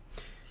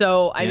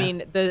 So, I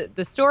mean,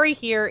 the story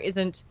here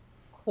isn't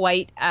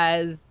quite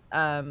as...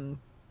 well,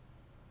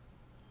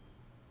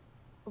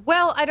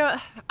 I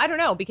don't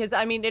know, because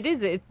I mean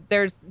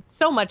there's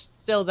so much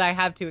still that I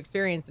have to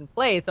experience and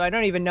play, so I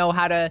don't even know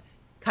how to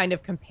kind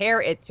of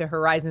compare it to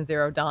Horizon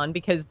Zero Dawn,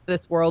 because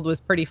this world was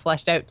pretty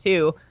fleshed out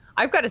too.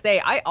 I've got to say,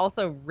 I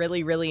also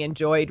really, really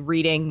enjoyed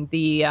reading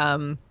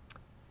the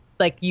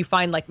you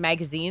find like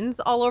magazines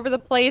all over the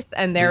place,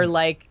 and they're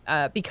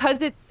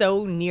because it's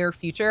so near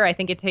future, I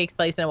think it takes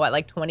place in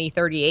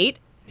 2038.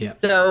 Yeah.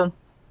 So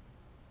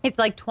it's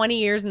like 20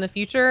 years in the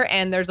future,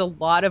 and there's a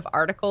lot of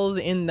articles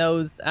in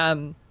those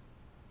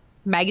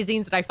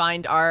magazines that I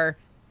find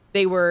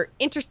they were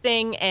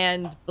interesting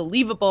and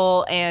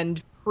believable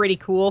and pretty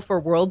cool for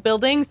world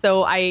building.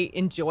 So I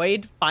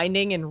enjoyed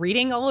finding and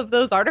reading all of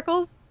those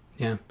articles.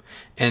 Yeah.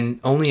 And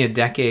only a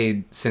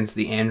decade since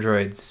the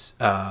androids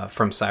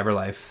from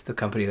CyberLife, the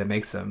company that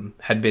makes them,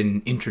 had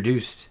been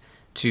introduced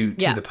to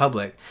the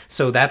public.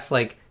 So that's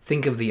like,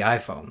 think of the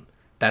iPhone.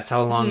 That's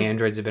how long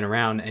androids have been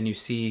around. And you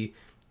see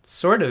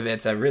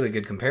it's a really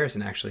good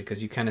comparison, actually,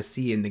 because you kind of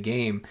see in the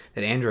game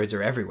that androids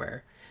are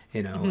everywhere,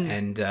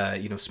 and,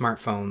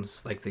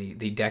 smartphones, like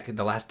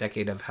the last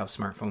decade of how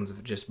smartphones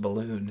have just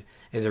ballooned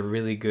is a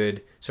really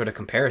good sort of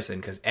comparison,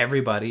 because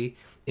everybody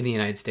in the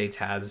United States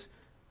has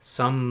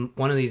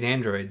one of these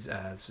androids.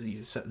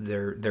 So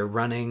they're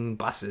running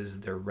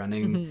buses, they're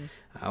running,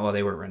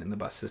 they weren't running the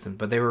bus system,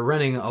 but they were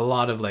running a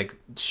lot of like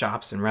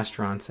shops and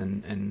restaurants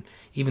and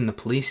even the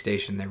police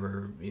station. They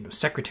were,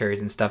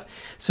 secretaries and stuff.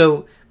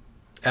 So,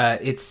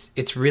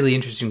 it's really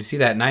interesting to see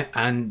that.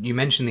 And you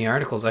mentioned the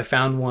articles. I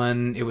found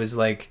one. It was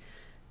like,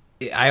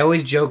 I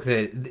always joke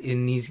that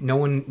in these, no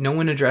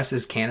one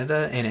addresses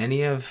Canada in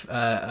any of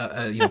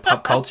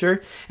pop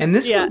culture, and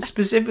this one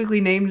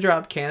specifically name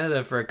dropped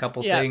Canada for a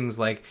couple things,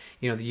 like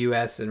the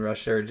U.S. and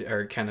Russia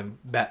are kind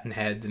of batting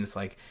heads, and it's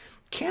like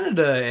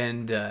Canada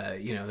and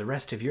the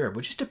rest of Europe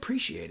would just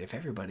appreciate if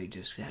everybody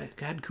just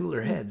had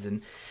cooler heads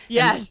and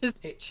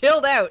just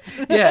chilled out.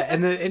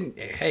 and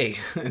hey,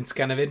 it's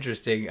kind of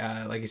interesting.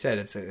 Like you said,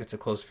 it's a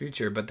close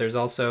future, but there's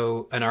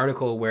also an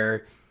article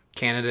where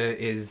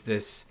Canada is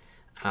this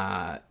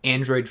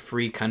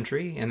Android-free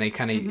country, and they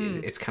kind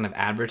of it's kind of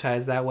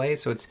advertised that way.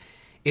 So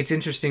it's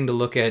interesting to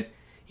look at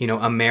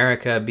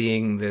America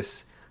being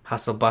this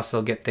hustle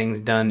bustle, get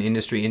things done,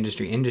 industry,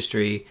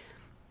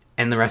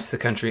 and the rest of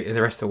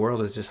the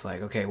world is just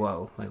like, okay,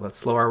 whoa, like let's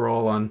slow our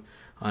roll on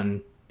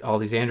all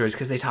these androids,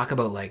 because they talk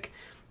about like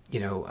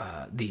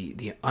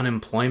the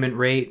unemployment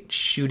rate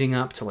shooting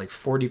up to like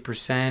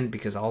 40%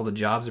 because all the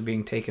jobs are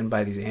being taken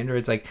by these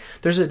androids. Like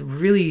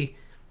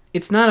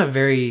it's not a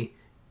very,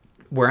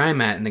 where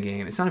I'm at in the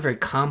game, it's not a very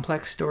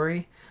complex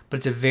story, but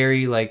it's a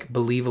very like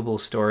believable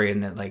story in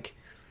that, like,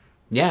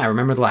 I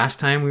remember the last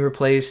time we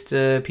replaced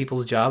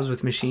people's jobs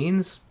with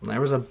machines,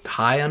 there was a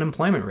high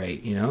unemployment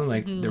rate,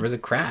 there was a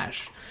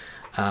crash.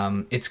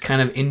 It's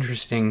kind of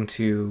interesting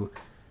to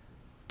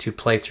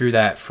play through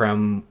that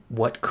from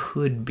what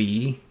could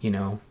be,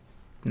 not,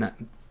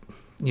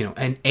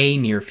 a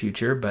near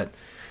future, but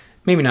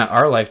maybe not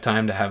our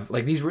lifetime to have,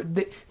 like,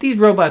 these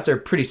robots are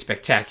pretty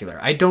spectacular.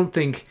 I don't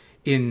think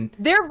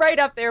They're right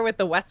up there with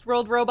the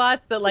Westworld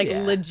robots that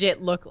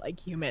legit look like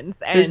humans.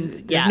 And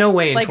there's no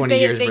way in 20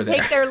 years they we're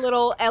take there. their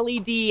little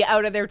LED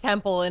out of their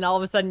temple, and all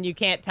of a sudden you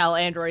can't tell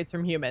androids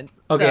from humans.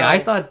 Okay, So, I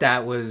thought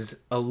that was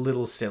a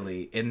little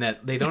silly in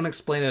that they don't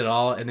explain it at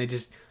all, and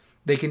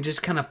they can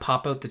just kind of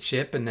pop out the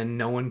chip, and then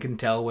no one can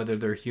tell whether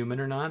they're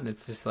human or not. And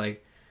it's just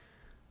like,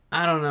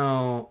 I don't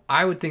know.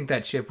 I would think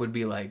that chip would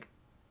be like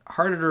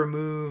harder to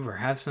remove or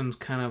have some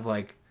kind of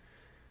like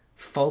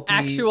faulty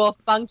actual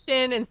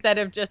function instead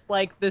of just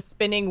like the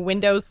spinning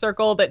Windows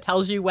circle that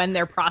tells you when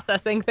they're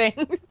processing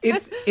things.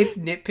 It's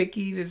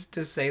nitpicky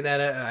to say that.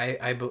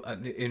 I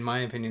in my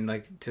opinion,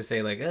 like to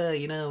say like,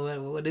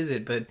 what is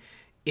it? But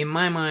in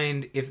my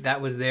mind, if that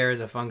was there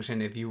as a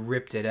function, if you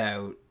ripped it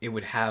out, it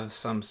would have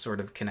some sort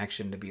of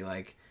connection to be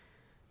like,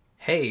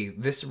 hey,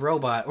 this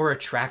robot or a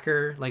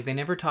tracker. Like they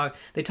talk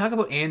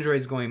about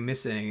androids going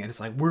missing, and it's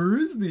like, where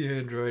is the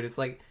android? It's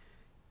like,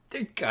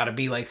 there gotta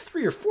be like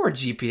 3 or 4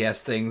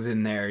 GPS things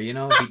in there,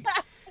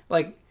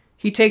 like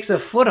he takes a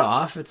foot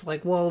off, it's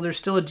like, well, there's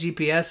still a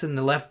GPS in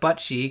the left butt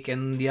cheek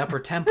and the upper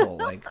temple.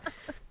 Like,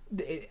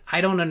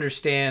 I don't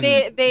understand.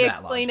 They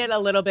explain logic. It a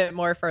little bit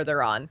more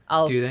further on.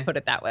 I'll put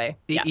it that way.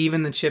 Yeah.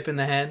 Even the chip in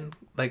the head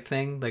like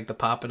thing, like the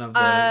popping of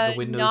the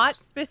windows. Not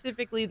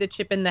specifically the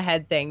chip in the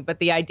head thing, but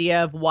the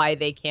idea of why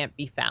they can't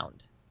be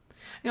found.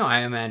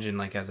 I imagine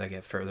like as I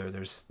get further,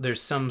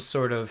 there's some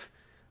sort of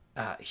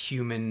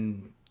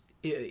human,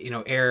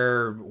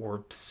 error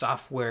or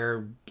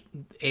software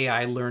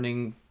AI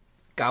learning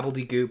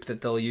gobbledygook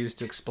that they'll use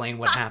to explain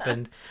what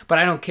happened. But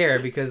I don't care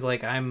because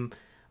like I'm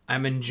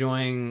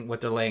enjoying what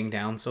they're laying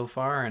down so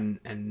far, and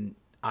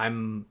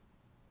I'm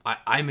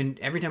in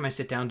every time I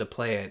sit down to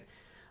play it,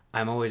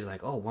 I'm always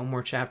like, oh, one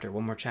more chapter,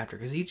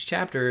 because each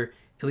chapter,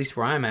 at least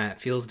where I'm at,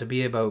 feels to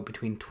be about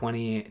between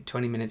 20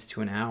 minutes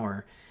to an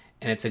hour,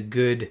 and it's a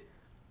good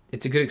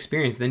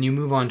experience. Then you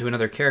move on to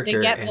another character.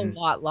 They get a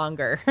lot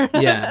longer.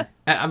 Yeah.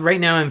 Right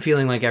now I'm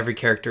feeling like every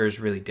character is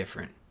really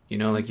different.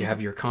 Like you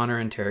have your Connor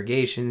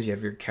interrogations, you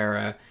have your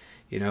Kara,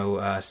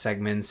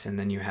 segments, and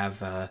then you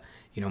have,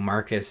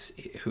 Marcus,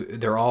 who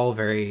they're all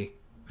very,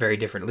 very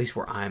different, at least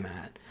where I'm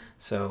at.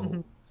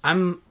 So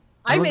I'm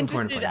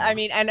interested. I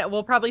mean, and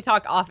we'll probably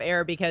talk off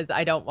air because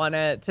I don't want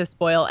to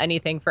spoil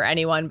anything for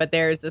anyone, but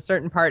there's a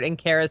certain part in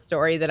Kara's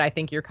story that I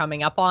think you're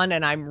coming up on,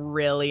 and I'm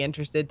really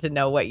interested to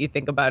know what you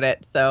think about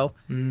it. So,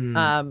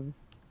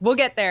 we'll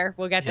get there.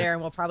 We'll get there,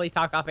 and we'll probably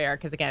talk off air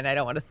because, again, I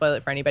don't want to spoil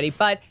it for anybody.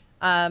 But,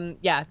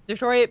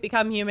 Destroy It,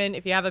 Become Human.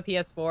 If you have a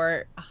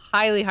PS4,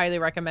 highly, highly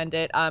recommend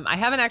it. I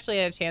haven't actually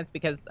had a chance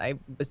because I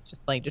was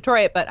just playing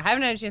Detroit, but I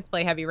haven't had a chance to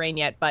play Heavy Rain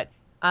yet. But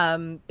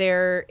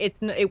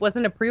it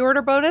wasn't a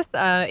pre-order bonus.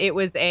 It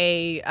was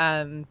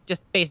a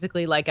just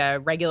basically like a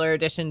regular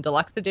edition,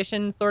 deluxe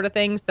edition sort of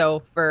thing.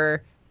 So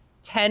for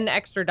 $10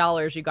 extra,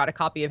 you got a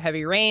copy of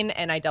Heavy Rain,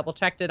 and I double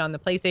checked it on the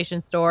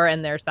PlayStation Store,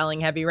 and they're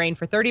selling Heavy Rain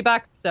for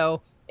 $30.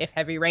 So if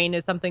Heavy Rain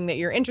is something that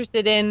you're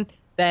interested in,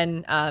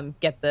 then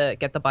get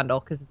the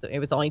bundle because it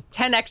was only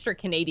 10 extra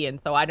Canadian.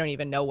 So I don't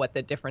even know what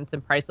the difference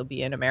in price will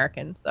be in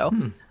American. So.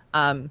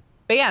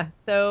 But yeah,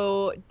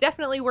 so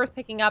definitely worth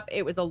picking up.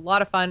 It was a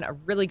lot of fun, a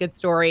really good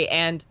story.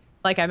 And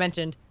like I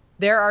mentioned,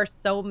 there are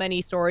so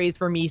many stories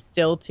for me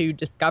still to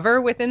discover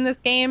within this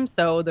game.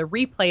 So the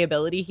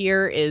replayability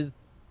here is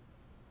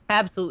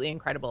absolutely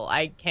incredible.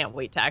 I can't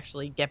wait to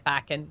actually get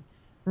back and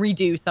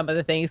redo some of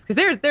the things.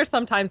 Because there's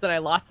some times that I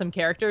lost some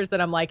characters that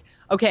I'm like,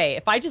 okay,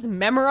 if I just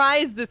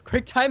memorize this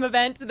QuickTime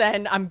event,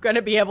 then I'm going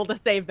to be able to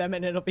save them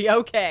and it'll be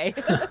okay.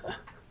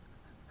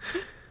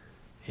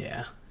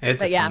 Yeah,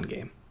 it's a fun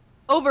game.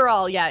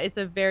 Overall, yeah, it's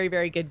a very,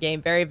 very good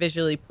game. Very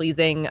visually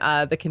pleasing.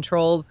 The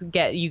controls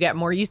you get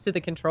more used to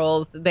the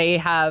controls. They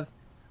have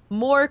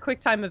more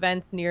QuickTime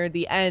events near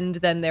the end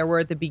than there were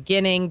at the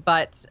beginning,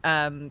 but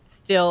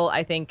still,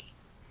 I think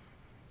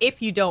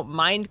if you don't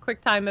mind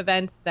QuickTime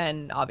events,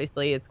 then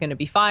obviously it's going to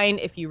be fine.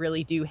 If you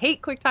really do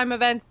hate QuickTime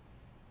events,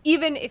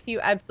 even if you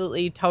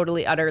absolutely,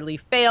 totally, utterly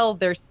fail,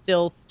 there's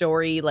still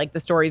story. Like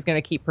the story's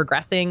going to keep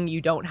progressing.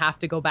 You don't have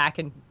to go back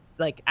and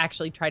like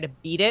actually try to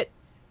beat it.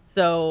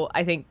 So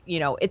I think,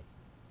 it's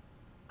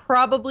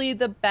probably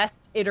the best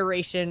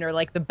iteration or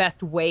like the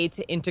best way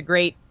to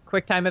integrate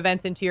QuickTime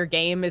events into your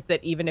game is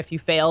that even if you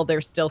fail,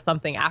 there's still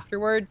something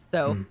afterwards.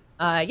 So,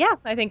 I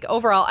think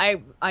overall,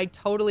 I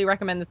totally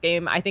recommend this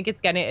game. I think it's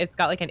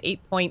got like an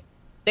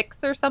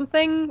 8.6 or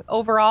something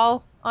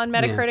overall on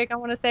Metacritic, I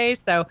want to say.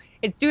 So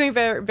it's doing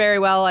very, very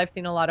well. I've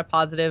seen a lot of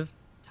positive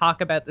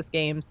talk about this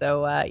game.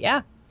 So,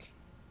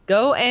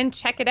 go and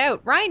check it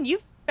out. Ryan,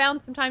 you've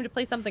found some time to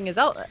play something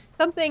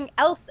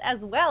else as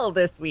well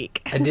this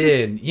week. I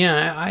did.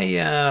 Yeah,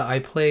 I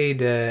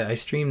played. I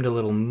streamed a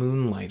little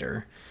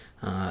Moonlighter.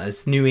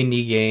 This new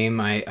indie game.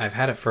 I've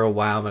had it for a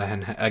while, but I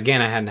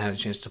hadn't had a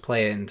chance to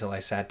play it until I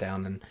sat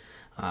down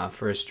and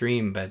for a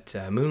stream. But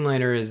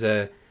Moonlighter is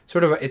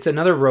it's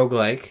another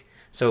roguelike.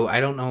 So I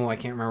don't know. I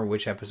can't remember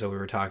which episode we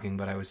were talking,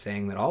 but I was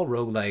saying that all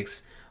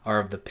roguelikes are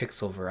of the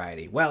pixel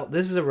variety. Well,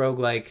 this is a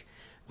roguelike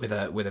with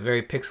a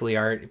very pixely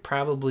art.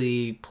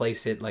 Probably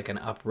place it like an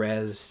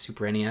up-res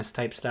Super NES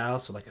type style,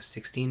 so like a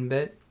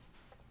 16-bit.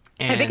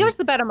 I think it And was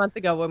about a month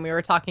ago when we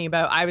were talking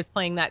about, I was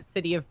playing that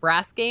City of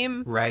Brass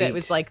game that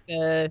was right. like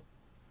the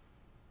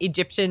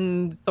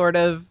Egyptian sort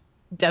of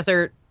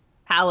desert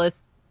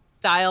palace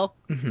style.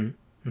 From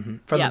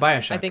the Yeah, I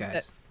BioShock think that.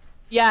 guys.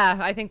 Yeah,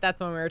 I think that's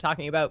when we were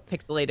talking about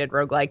pixelated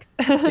roguelikes.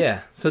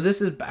 Yeah, so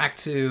this is back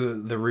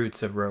to the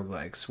roots of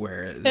roguelikes,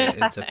 where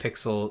it's a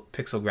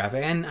pixel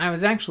graphic. And I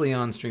was actually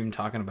on stream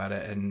talking about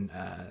it, and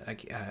I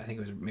think it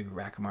was maybe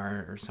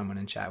Rakamar or someone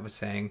in chat was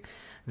saying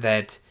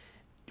that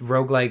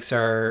roguelikes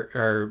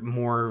are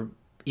more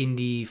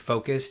indie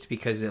focused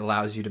because it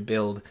allows you to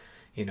build,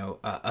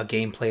 a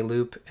gameplay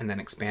loop and then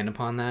expand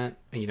upon that.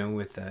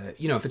 With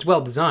if it's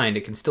well designed,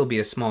 it can still be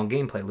a small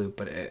gameplay loop,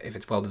 but if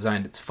it's well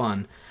designed, it's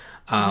fun.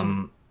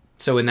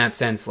 So in that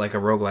sense, like a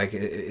roguelike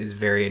is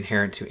very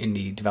inherent to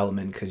indie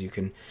development because you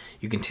can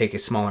take a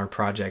smaller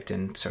project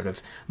and sort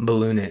of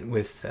balloon it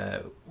with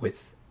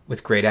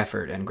great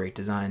effort and great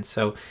design.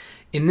 So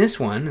in this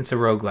one, it's a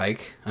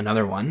roguelike,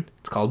 another one.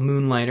 It's called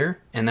Moonlighter,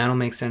 and that'll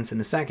make sense in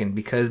a second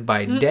because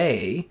by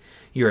day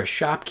you're a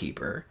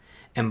shopkeeper,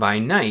 and by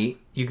night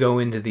you go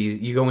into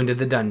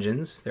the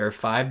dungeons. There are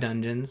 5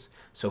 dungeons.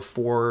 So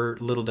 4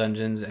 little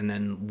dungeons and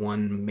then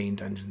 1 main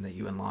dungeon that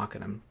you unlock,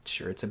 and I'm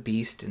sure it's a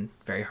beast and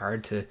very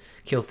hard to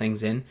kill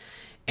things in.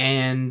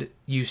 And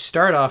you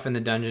start off in the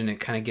dungeon,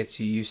 it kind of gets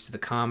you used to the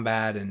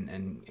combat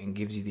and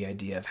gives you the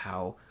idea of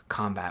how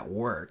combat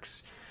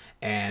works.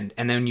 And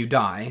then you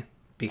die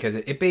because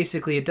it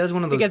basically does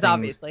one of those because things.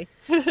 Obviously.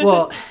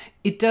 Well,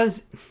 it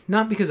does,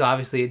 not because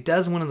obviously, it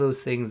does one of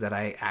those things that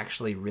I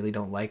actually really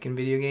don't like in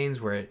video games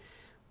where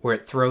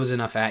it throws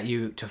enough at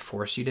you to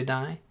force you to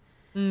die.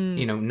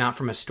 Not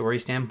from a story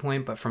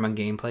standpoint, but from a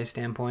gameplay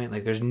standpoint.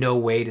 Like, there's no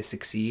way to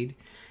succeed,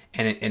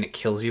 and it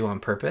kills you on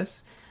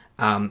purpose.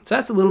 So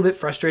that's a little bit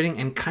frustrating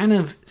and kind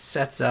of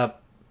sets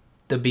up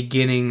the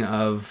beginning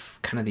of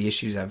kind of the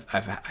issues I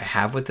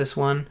have with this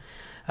one,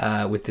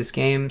 with this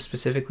game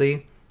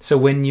specifically. So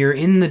when you're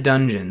in the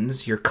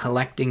dungeons, you're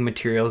collecting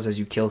materials as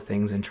you kill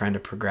things and trying to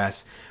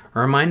progress. It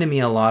reminded me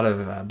a lot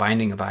of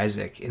Binding of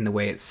Isaac in the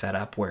way it's set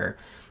up, where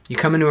you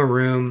come into a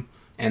room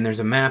and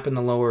there's a map in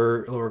the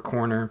lower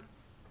corner.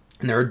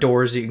 And there are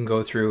doors that you can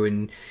go through,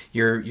 and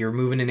you're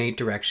moving in 8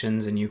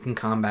 directions, and you can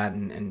combat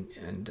and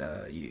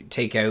you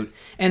take out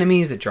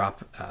enemies that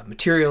drop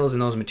materials,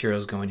 and those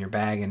materials go in your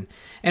bag,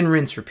 and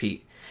rinse,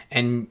 repeat.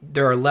 And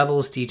there are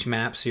levels to each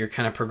map, so you're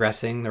kind of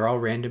progressing. They're all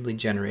randomly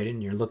generated,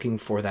 and you're looking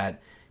for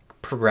that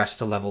progress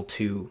to level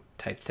 2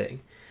 type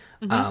thing.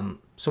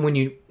 So when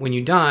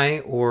you die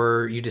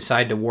or you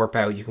decide to warp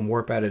out, you can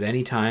warp out at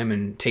any time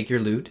and take your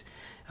loot.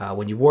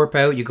 When you warp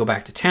out, you go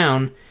back to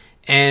town.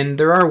 And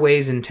there are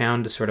ways in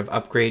town to sort of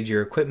upgrade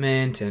your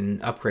equipment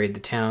and upgrade the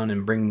town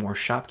and bring more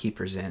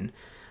shopkeepers in.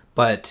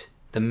 But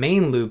the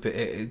main loop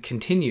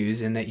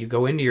continues in that you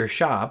go into your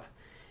shop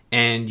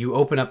and you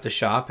open up the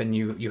shop and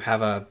you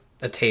have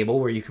a table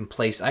where you can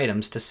place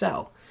items to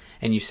sell.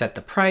 And you set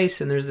the price,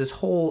 and there's this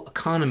whole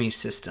economy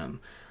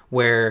system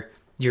where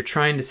you're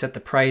trying to set the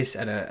price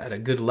at a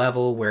good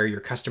level where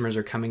your customers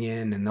are coming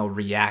in and they'll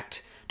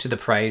react to the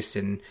price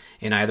in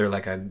either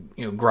like a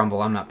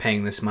grumble, I'm not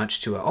paying this much,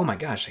 to a, oh my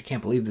gosh, I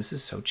can't believe this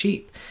is so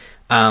cheap.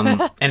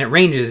 And it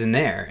ranges in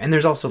there. And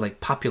there's also like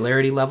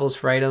popularity levels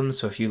for items.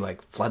 So if you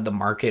like flood the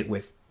market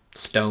with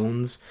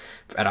stones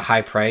at a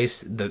high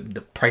price,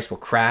 the price will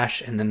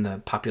crash, and then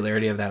the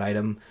popularity of that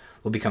item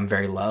will become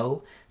very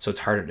low, so it's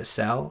harder to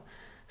sell.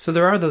 So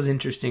there are those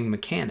interesting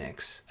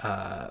mechanics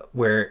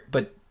where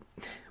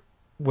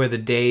the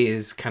day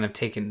is kind of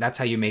taken. That's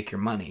how you make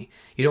your money.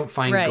 You don't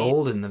find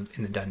gold in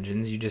the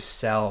dungeons. You just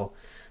sell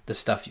the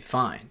stuff you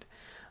find.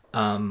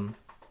 And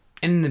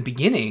in the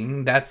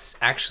beginning, that's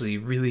actually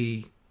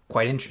really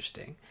quite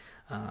interesting.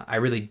 I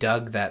really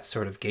dug that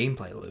sort of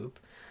gameplay loop.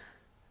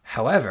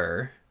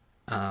 However,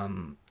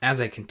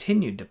 as I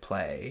continued to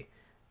play,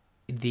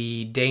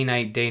 the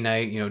day-night,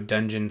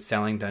 dungeon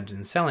selling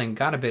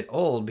got a bit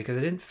old because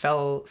I didn't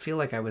feel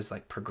like I was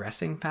like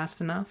progressing fast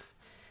enough.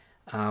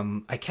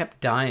 I kept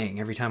dying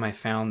every time I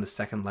found the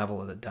second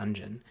level of the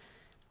dungeon,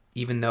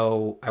 even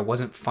though I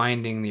wasn't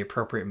finding the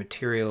appropriate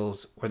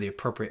materials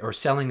or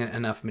selling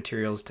enough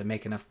materials to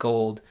make enough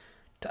gold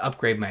to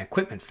upgrade my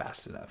equipment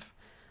fast enough.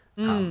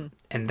 And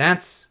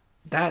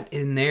that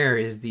in there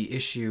is the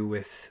issue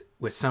with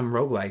some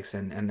roguelikes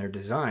and their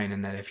design,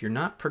 and that if you're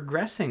not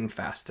progressing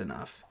fast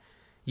enough,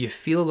 you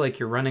feel like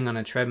you're running on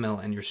a treadmill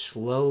and you're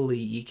slowly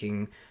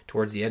eking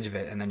towards the edge of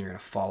it, and then you're going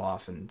to fall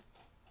off and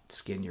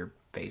skin your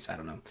face. I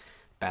don't know.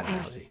 Bad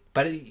analogy.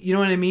 But you know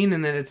what I mean?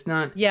 And that it's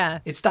not... Yeah.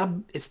 It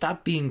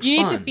stopped being fun.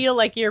 You need to feel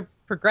like you're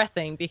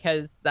progressing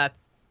because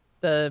that's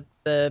the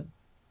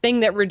thing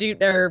that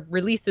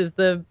releases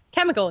the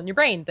chemical in your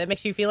brain that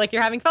makes you feel like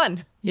you're having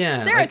fun.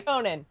 Yeah.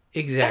 Serotonin.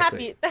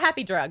 Exactly. The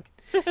happy drug.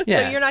 So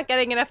you're not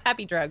getting enough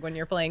happy drug when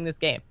you're playing this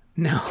game.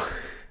 No.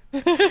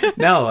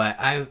 No,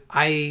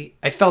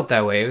 I felt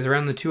that way. It was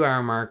around the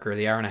 2-hour mark or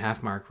the hour and a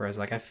half mark where I was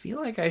like, I feel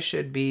like I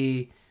should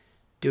be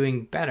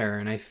doing better,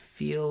 and I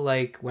feel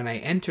like when I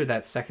enter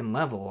that second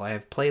level, I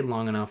have played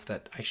long enough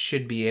that I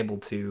should be able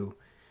to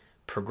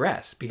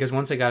progress. Because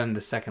once I got into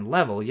the second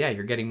level, yeah,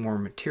 you're getting more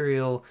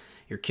material,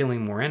 you're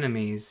killing more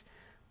enemies,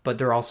 but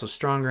they're also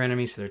stronger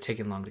enemies, so they're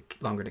taking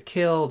longer to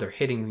kill, they're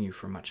hitting you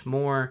for much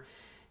more.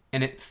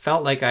 And it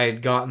felt like I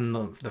had gotten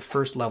the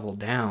first level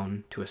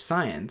down to a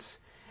science,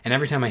 and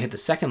every time I hit the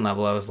second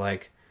level, I was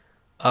like,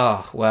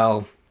 oh,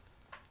 well,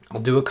 I'll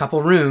do a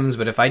couple rooms,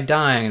 but if I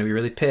die, I'm going to be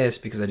really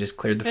pissed because I just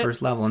cleared the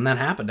first level, and that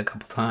happened a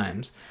couple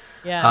times.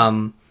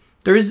 Yeah.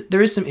 There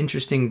is some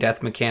interesting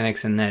death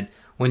mechanics in that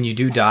when you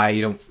do die,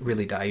 you don't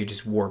really die, you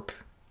just warp.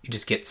 You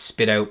just get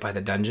spit out by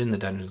the dungeon. The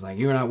dungeon's like,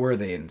 you're not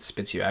worthy, and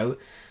spits you out.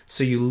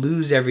 So you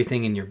lose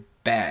everything in your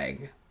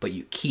bag, but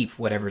you keep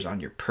whatever's on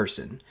your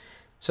person.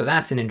 So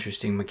that's an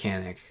interesting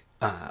mechanic,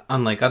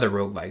 unlike other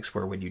roguelikes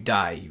where when you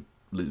die, you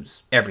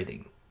lose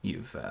everything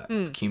you've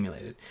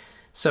accumulated.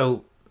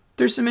 So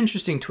there's some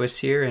interesting twists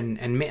here, and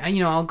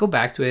I'll go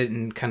back to it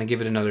and kind of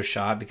give it another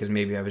shot because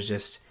maybe I was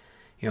just,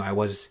 I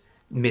was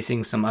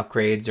missing some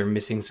upgrades or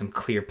missing some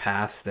clear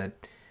paths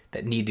that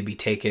need to be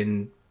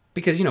taken.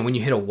 Because, when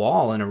you hit a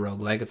wall in a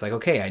roguelike, it's like,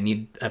 okay, I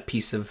need a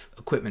piece of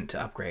equipment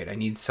to upgrade. I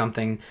need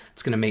something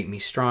that's going to make me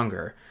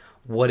stronger.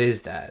 What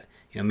is that?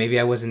 Maybe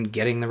I wasn't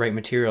getting the right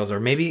materials, or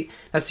maybe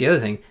that's the other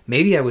thing.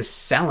 Maybe I was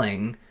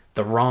selling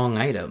the wrong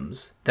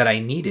items that I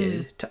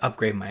needed to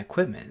upgrade my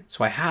equipment.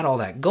 So I had all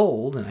that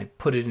gold and I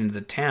put it into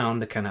the town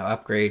to kind of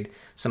upgrade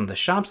some of the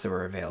shops that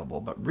were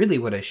available. But really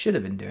what I should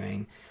have been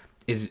doing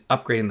is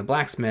upgrading the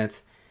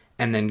blacksmith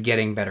and then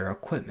getting better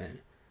equipment.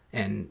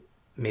 And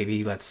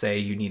maybe let's say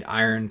you need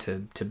iron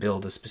to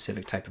build a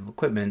specific type of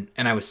equipment,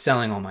 and I was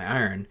selling all my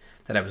iron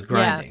that I was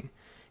grinding,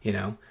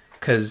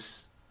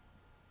 because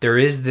there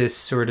is this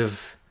sort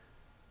of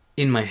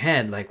in my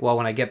head, like, well,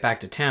 when I get back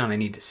to town, I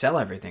need to sell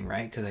everything,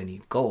 right? Because I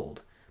need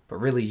gold. But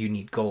really, you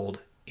need gold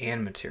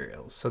and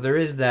materials. So there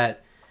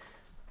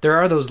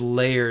are those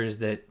layers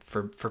that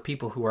for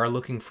people who are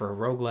looking for a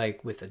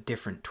roguelike with a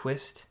different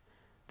twist,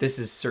 this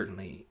is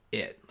certainly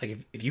it. Like,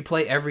 if you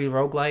play every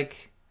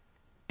roguelike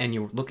and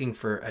you're looking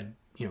for a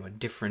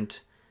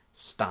different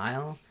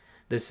style,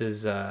 this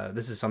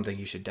is something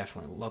you should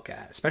definitely look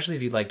at, especially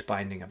if you liked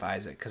Binding of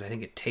Isaac, because I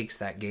think it takes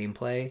that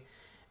gameplay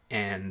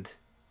and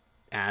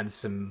adds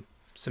some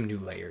new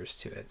layers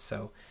to it.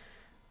 So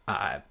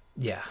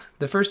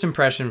the first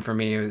impression for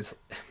me was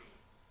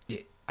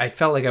I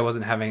felt like I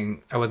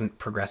wasn't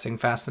progressing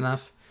fast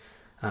enough,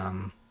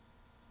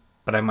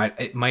 but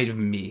it might have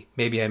been me.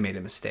 Maybe I made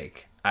a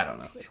mistake. I don't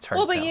know. It's hard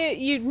to tell. Well, but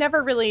you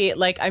never really,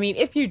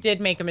 if you did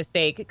make a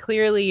mistake,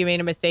 clearly you made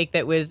a mistake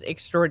that was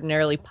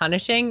extraordinarily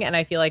punishing. And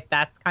I feel like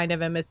that's kind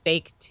of a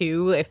mistake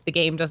too, if the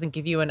game doesn't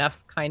give you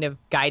enough kind of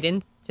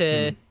guidance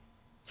to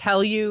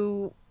tell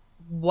you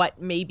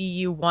what maybe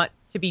you want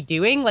to be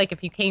doing. Like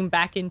if you came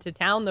back into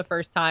town the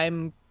first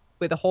time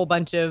with a whole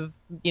bunch of,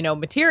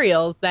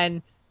 materials,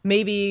 then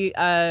maybe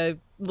a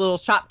little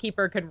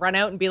shopkeeper could run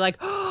out and be like,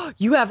 oh,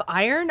 you have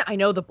iron? I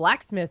know the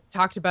blacksmith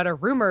talked about a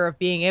rumor of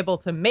being able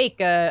to make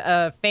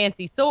a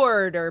fancy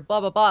sword or blah,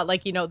 blah, blah.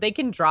 Like, they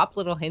can drop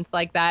little hints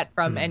like that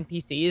from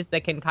NPCs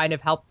that can kind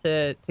of help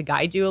to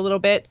guide you a little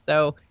bit.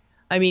 So,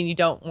 I mean, you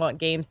don't want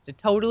games to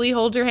totally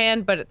hold your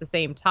hand, but at the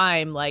same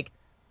time, like,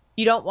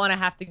 you don't want to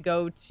have to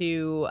go to,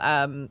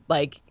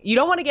 you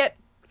don't want to get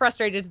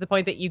frustrated to the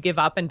point that you give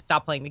up and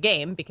stop playing the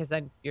game, because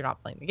then you're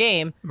not playing the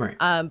game. Right.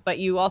 But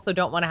you also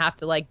don't want to have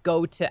to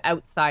go to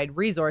outside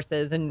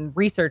resources and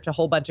research a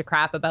whole bunch of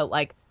crap about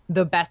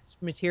the best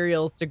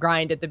materials to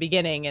grind at the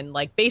beginning. And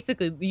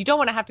basically you don't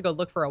want to have to go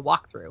look for a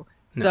walkthrough.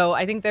 No. So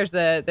I think there's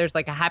a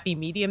happy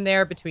medium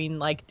there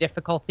between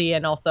difficulty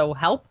and also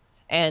help.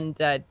 And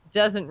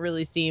doesn't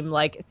really seem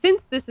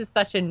since this is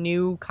such a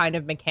new kind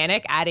of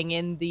mechanic, adding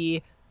in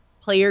the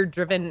player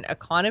driven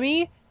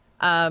economy,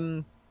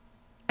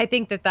 I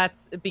think that's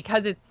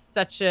because it's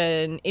such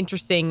an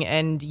interesting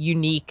and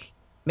unique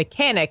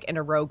mechanic in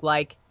a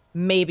roguelike.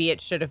 Maybe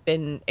it should have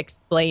been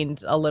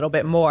explained a little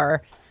bit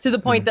more, to the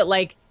point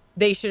that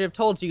they should have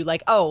told you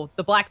oh,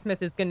 the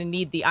blacksmith is going to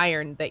need the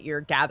iron that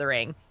you're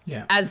gathering,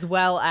 as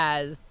well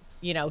as,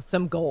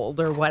 some gold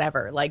or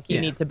whatever,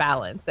 you need to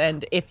balance.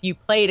 And if you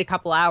played a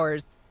couple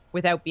hours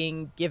without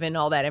being given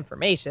all that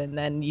information,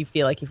 then you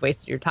feel like you've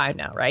wasted your time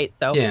now, right?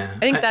 So I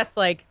think that's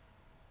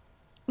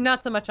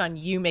not so much on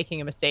you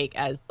making a mistake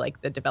as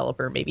the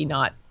developer maybe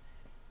not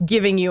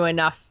giving you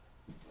enough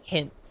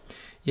hints.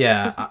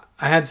 Yeah,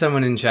 I had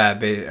someone in chat,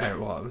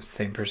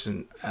 same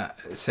person,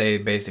 say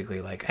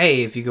basically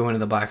hey, if you go into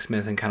the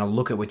blacksmith and kind of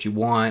look at what you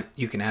want,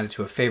 you can add it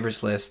to a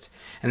favorites list,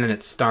 and then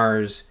it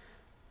stars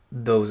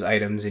those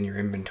items in your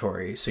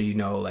inventory, so you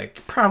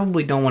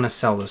probably don't want to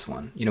sell this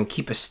one.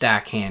 Keep a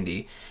stack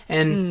handy.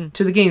 And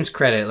to the game's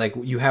credit,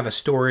 you have a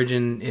storage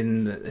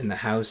in the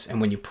house, and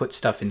when you put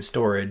stuff in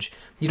storage,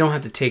 you don't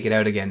have to take it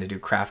out again to do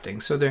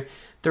crafting. So there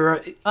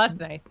are. That's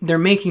nice. They're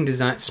making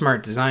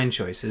smart design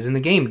choices, and the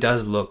game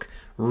does look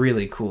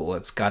really cool.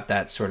 It's got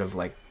that sort of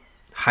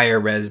higher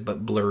res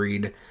but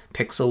blurred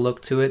pixel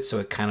look to it, so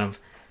it kind of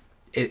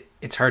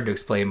it's hard to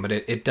explain, but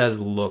it does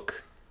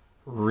look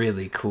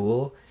really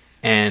cool.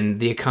 And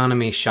the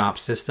economy shop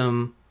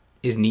system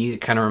is neat.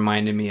 It kind of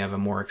reminded me of a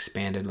more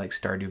expanded like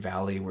Stardew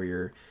Valley,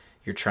 where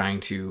you're trying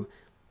to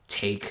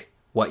take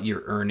what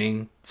you're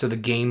earning. So the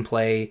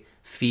gameplay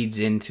feeds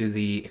into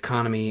the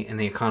economy, and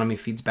the economy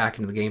feeds back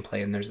into the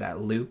gameplay, and there's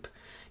that loop,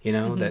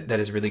 that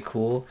is really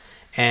cool.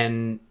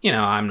 And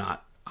I'm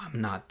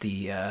not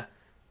the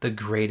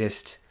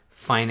greatest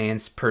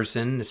finance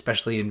person,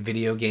 especially in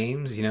video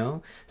games,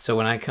 so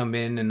when I come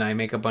in and I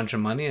make a bunch of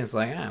money, it's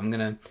like, I'm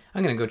gonna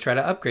go try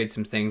to upgrade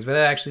some things, but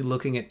actually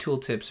looking at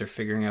tooltips or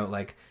figuring out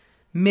like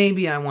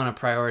maybe I want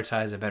to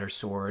prioritize a better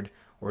sword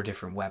or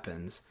different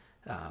weapons,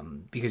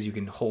 because you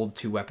can hold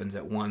two weapons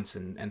at once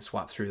and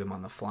swap through them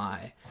on the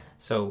fly.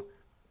 So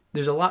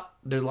there's a lot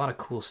of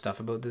cool stuff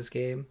about this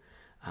game.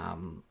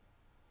 And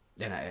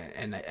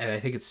I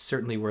think it's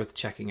certainly worth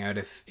checking out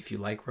if you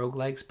like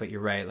roguelikes. But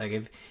you're right, like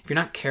if you're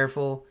not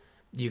careful,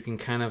 you can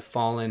kind of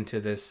fall into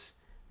this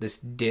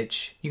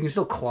ditch. You can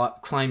still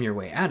climb your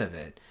way out of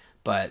it,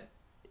 but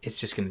it's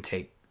just going to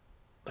take,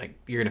 like,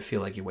 you're going to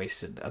feel like you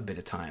wasted a bit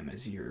of time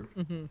as you're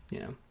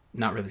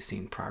not really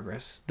seeing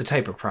progress, the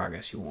type of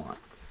progress you want.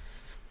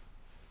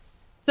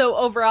 So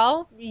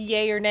overall,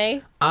 yay or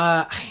nay?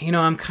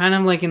 I'm kind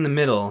of like in the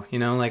middle,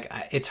 like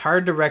it's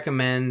hard to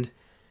recommend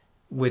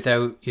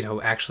without,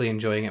 actually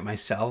enjoying it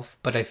myself.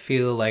 But I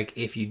feel like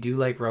if you do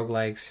like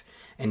roguelikes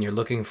and you're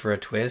looking for a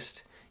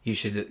twist, you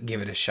should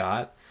give it a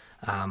shot.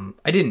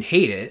 I didn't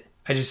hate it.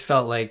 I just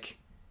felt like...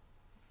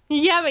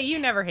 Yeah, but you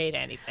never hate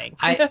anything.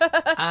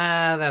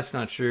 That's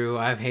not true.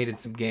 I've hated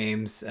some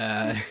games.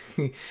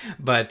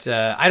 But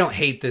I don't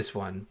hate this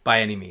one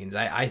by any means.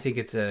 I think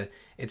it's a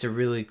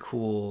really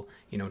cool,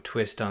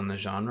 twist on the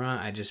genre.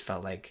 I just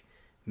felt like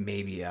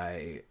maybe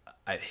I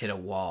hit a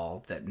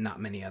wall that not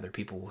many other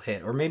people will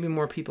hit, or maybe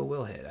more people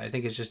will hit. I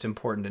think it's just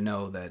important to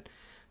know that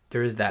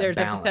there's balance.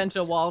 A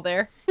potential wall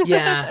there.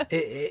 Yeah,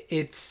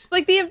 it's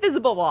like the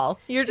invisible wall.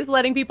 You're just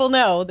letting people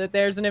know that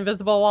there's an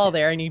invisible wall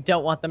there, and you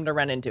don't want them to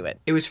run into it.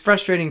 It was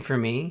frustrating for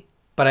me,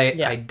 but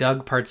I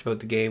dug parts about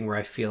the game where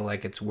I feel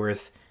like it's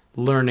worth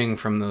learning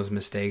from those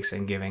mistakes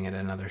and giving it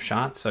another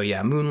shot. So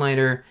yeah,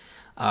 Moonlighter,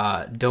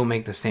 don't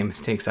make the same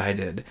mistakes I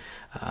did.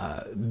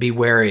 Be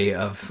wary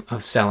of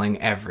selling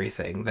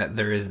everything. That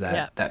there is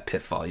that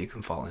pitfall you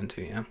can fall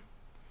into. Yeah,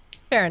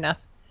 fair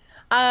enough.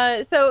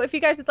 So if you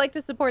guys would like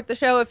to support the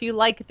show, if you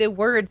like the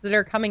words that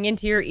are coming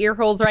into your ear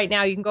holes right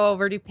now, you can go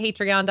over to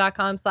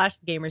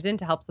patreon.com/thegamersin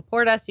to help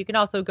support us. You can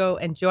also go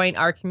and join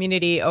our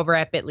community over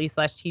at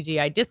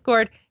bit.ly/TGI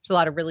Discord. There's a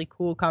lot of really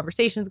cool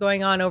conversations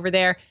going on over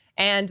there.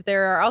 And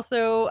there are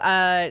also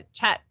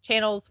chat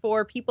channels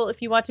for people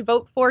if you want to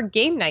vote for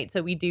game night.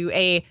 So we do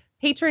a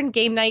patron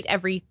game night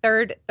every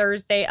third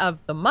Thursday of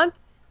the month.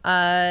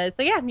 So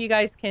yeah, you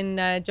guys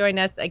can join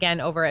us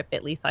again over at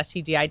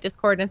bit.ly/TGI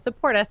Discord and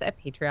support us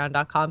at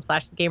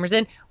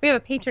patreon.com/thegamersin. We have a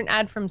patron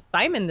ad from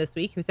Simon this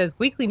week who says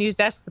Weekly News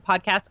Desk is a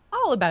podcast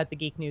all about the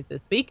geek news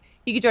this week.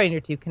 You can join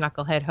your two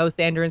knucklehead hosts,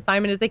 Andrew and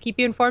Simon, as they keep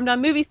you informed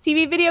on movies,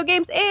 TV, video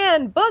games,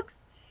 and books.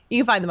 You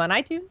can find them on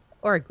iTunes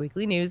or at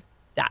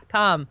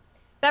weeklynews.com.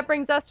 That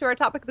brings us to our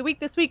topic of the week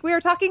this week. We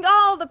are talking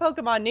all the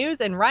Pokemon news,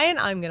 and Ryan,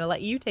 I'm going to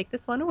let you take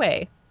this one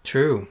away.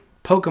 True.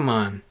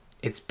 Pokemon,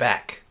 it's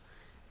back.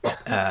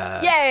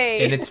 Yay!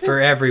 And it's for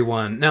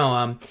everyone.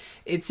 No,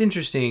 it's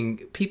interesting.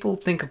 People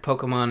think of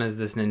Pokemon as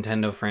this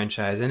Nintendo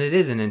franchise, and it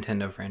is a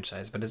Nintendo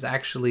franchise, but it's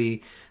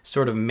actually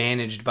sort of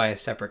managed by a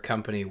separate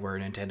company where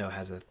Nintendo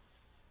has a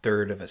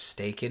third of a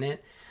stake in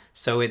it.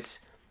 So it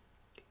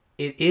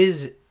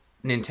is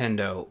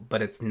Nintendo,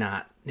 but it's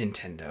not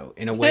Nintendo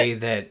in a way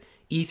that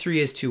E3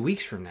 is 2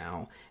 weeks from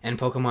now, and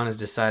Pokemon has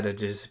decided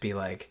to just be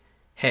like,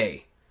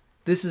 hey,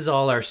 this is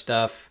all our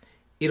stuff.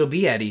 It'll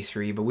be at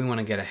E3, but we want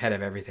to get ahead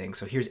of everything.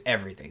 So here's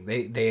everything.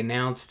 They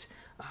announced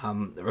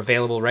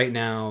available right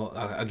now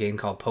a game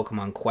called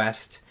Pokemon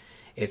Quest.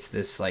 It's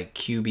this like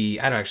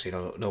QB. I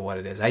don't know what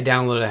it is. I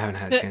downloaded it. I haven't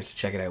had a chance to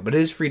check it out, but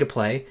it is free to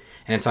play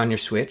and it's on your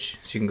Switch,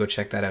 so you can go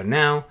check that out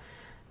now.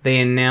 They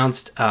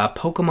announced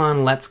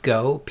Pokemon Let's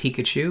Go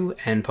Pikachu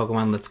and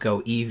Pokemon Let's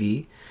Go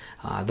Eevee.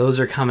 Those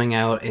are coming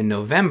out in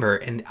November,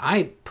 and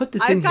I put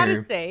this in here. I've got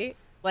to say,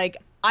 like,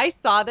 I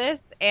saw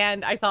this,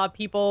 and I saw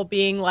people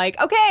being like,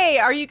 okay,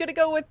 are you going to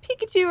go with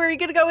Pikachu, or are you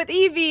going to go with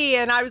Eevee?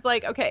 And I was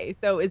like, okay,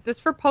 so is this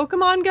for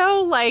Pokemon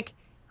Go? Like,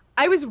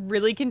 I was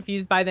really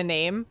confused by the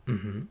name.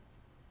 Mm-hmm.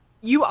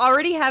 You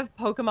already have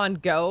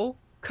Pokemon Go.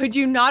 Could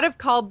you not have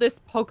called this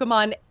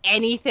Pokemon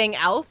anything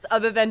else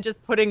other than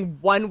just putting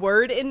one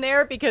word in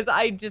there? Because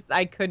I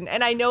couldn't.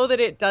 And I know that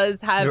it does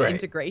have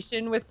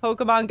integration with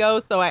Pokemon Go,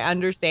 so I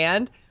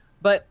understand.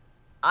 But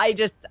I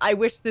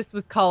wish this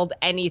was called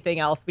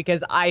anything else,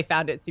 because I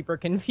found it super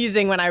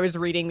confusing when I was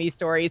reading these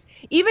stories.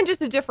 Even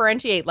just to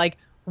differentiate, like,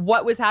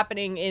 what was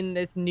happening in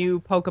this new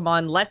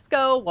Pokemon Let's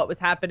Go, what was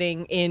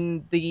happening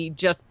in the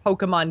just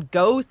Pokemon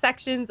Go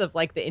sections of,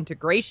 like, the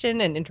integration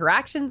and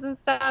interactions and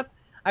stuff.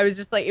 I was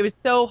just like, it was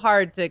so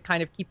hard to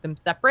kind of keep them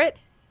separate.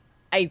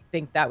 I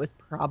think that was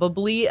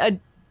probably a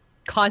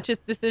conscious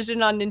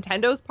decision on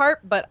Nintendo's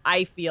part, but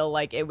I feel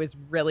like it was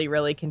really,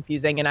 really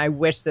confusing. And I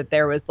wish that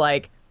there was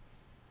like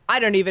I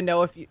don't even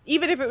know if you,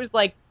 even if it was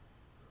like,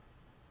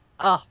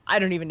 oh, I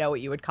don't even know what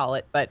you would call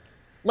it, but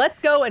Let's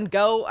Go and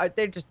Go,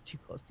 they're just too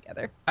close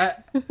together.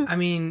 I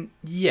mean,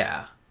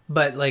 yeah,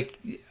 but like,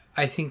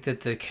 I think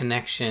that the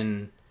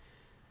connection,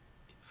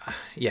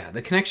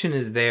 the connection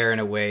is there in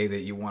a way that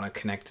you want to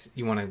connect,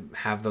 you want to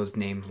have those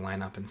names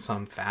line up in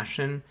some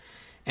fashion.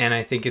 And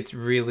I think it's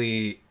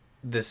really,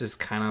 this is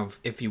kind of,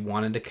 if you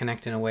wanted to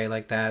connect in a way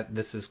like that,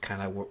 this is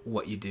kind of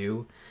what you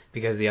do,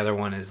 because the other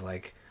one is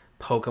like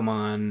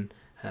Pokemon,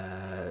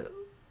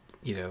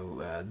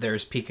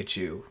 there's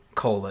Pikachu,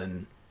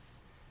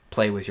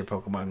 play with your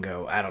Pokemon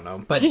Go. I don't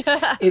know. But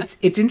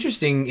it's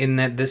interesting in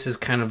that this is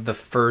kind of the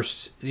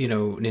first,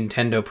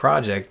 Nintendo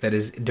project that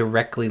is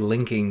directly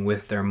linking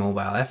with their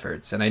mobile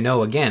efforts. And I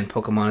know, again,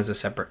 Pokemon is a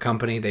separate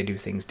company. They do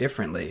things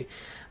differently.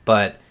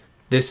 But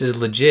this is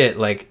legit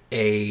like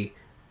a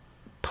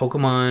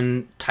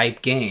Pokemon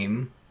type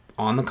game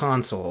on the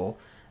console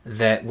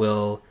that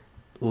will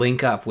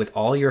link up with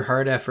all your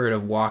hard effort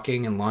of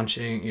walking and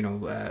launching,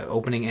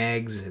 opening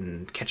eggs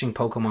and catching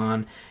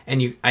Pokemon.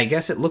 And I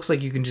guess it looks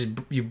like you can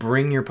you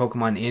bring your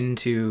Pokemon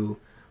into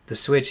the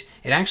Switch.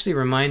 It actually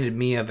reminded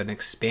me of an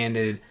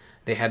expanded,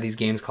 they had these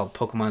games called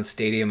Pokemon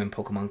Stadium and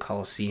Pokemon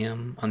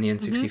Coliseum on the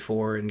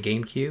N64 and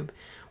GameCube,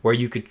 where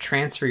you could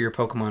transfer your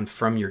Pokemon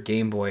from your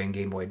Game Boy and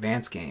Game Boy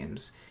Advance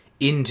games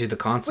into the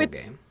console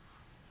game.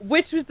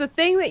 Which was the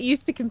thing that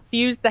used to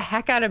confuse the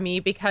heck out of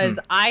me, because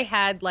I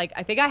had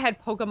I think I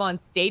had Pokemon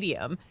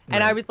Stadium,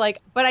 and I was like,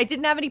 but I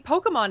didn't have any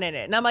Pokemon in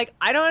it. And I'm like,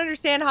 I don't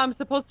understand how I'm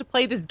supposed to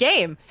play this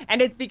game.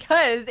 And it's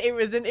because it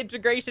was an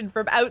integration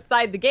from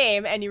outside the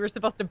game, and you were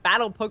supposed to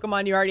battle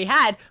Pokemon you already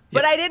had,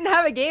 but I didn't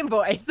have a Game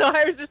Boy. So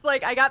I was just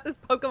like, I got this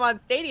Pokemon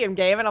Stadium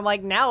game, and I'm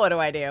like, now what do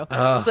I do?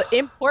 So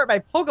import my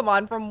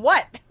Pokemon from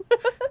what?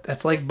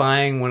 That's like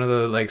buying one of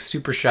the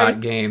Super Shot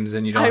games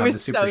and you don't have the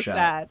Super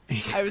Shot.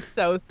 Sad. I was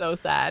so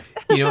sad.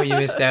 You know what you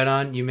missed out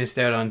on? You missed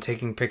out on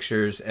taking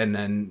pictures and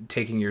then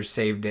taking your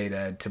save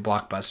data to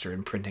Blockbuster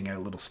and printing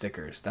out little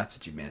stickers. That's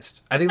what you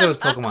missed. I think that was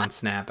Pokemon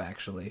Snap,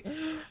 actually.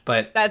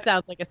 But that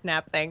sounds like a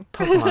Snap thing.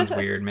 Pokemon's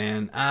weird,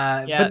 man.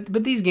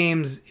 But these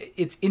games,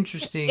 it's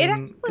interesting.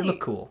 They look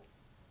cool.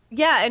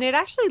 Yeah, and it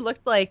actually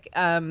looked like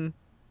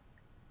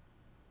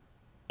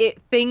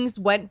things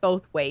went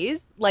both ways.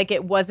 Like,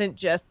 it wasn't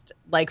just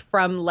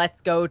from Let's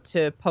Go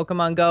to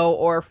Pokemon Go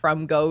or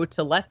from Go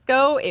to Let's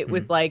Go. It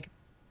was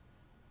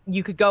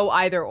you could go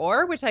either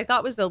or, which I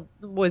thought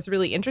was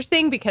really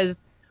interesting,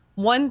 because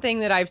one thing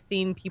that I've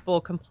seen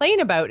people complain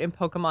about in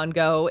Pokemon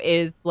Go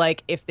is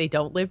if they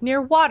don't live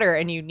near water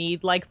and you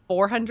need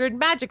 400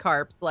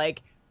 Magikarps,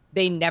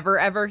 they never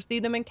ever see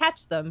them and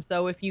catch them.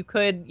 So if you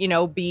could,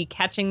 be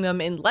catching them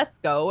in Let's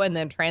Go and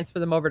then transfer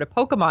them over to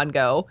Pokemon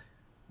Go,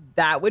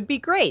 that would be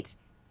great.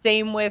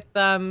 Same with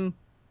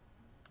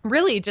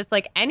really just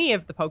any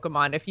of the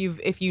Pokemon.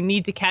 If you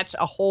need to catch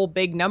a whole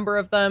big number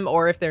of them,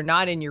 or if they're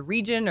not in your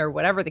region or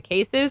whatever the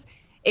case is,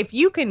 if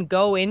you can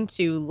go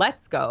into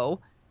Let's Go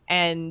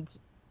and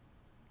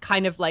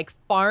kind of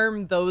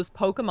farm those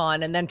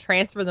Pokemon and then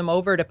transfer them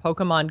over to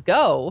Pokemon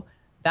Go,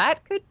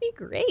 that could be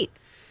great.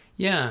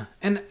 Yeah,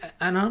 and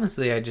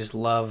honestly, I just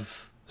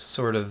love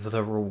sort of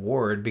the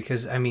reward,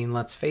 because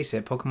let's face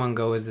it, Pokemon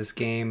Go is this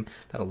game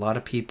that a lot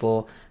of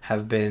people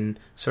have been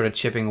sort of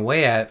chipping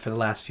away at for the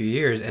last few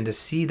years, and to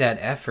see that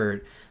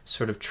effort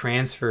sort of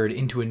transferred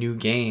into a new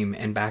game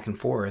and back and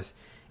forth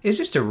is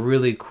just a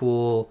really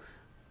cool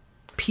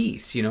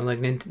piece.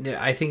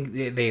 I think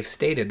they've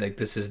stated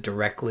this is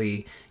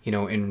directly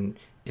in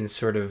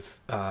sort of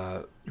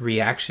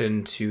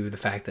reaction to the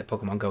fact that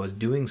Pokemon Go is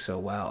doing so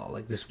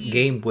well. This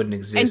game wouldn't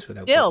exist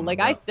without Pokemon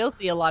Go. I still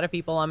see a lot of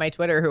people on my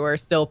Twitter who are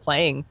still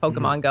playing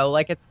Pokemon Go.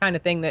 It's the kind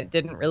of thing that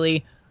didn't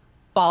really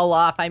fall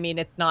off.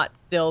 It's not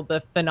still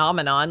the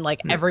phenomenon.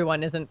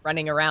 Everyone isn't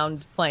running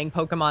around playing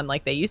Pokemon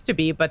like they used to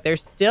be, but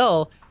there's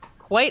still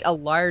quite a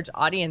large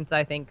audience,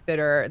 I think, that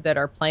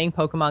are playing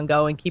Pokemon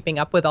Go and keeping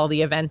up with all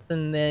the events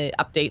and the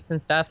updates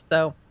and stuff.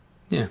 So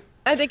yeah,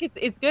 I think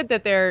it's good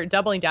that they're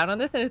doubling down on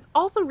this. And it's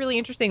also really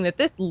interesting that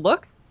this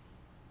looks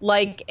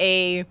like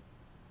a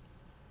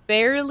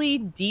fairly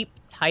deep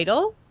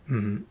title.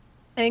 Mm-hmm.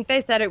 I think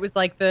they said it was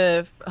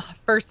the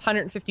first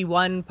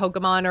 151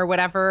 Pokemon or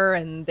whatever.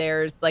 And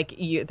there's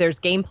there's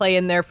gameplay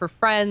in there for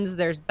friends.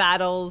 There's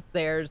battles.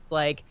 There's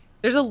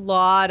a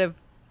lot of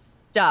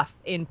stuff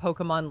in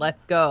Pokemon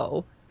Let's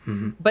Go.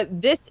 Mm-hmm.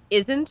 But this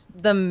isn't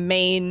the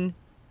main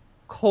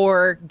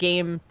core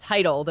game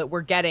title that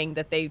we're getting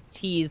that they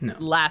teased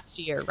last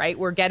year, right?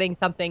 We're getting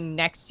something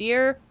next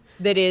year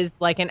that is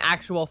an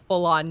actual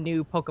full-on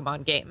new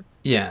Pokemon game.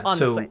 Yeah, on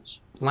the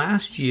Switch.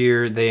 Last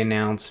year they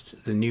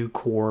announced the new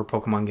core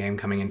Pokemon game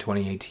coming in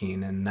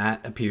 2018, and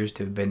that appears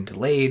to have been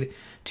delayed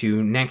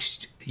to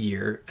next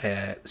year,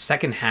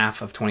 second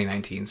half of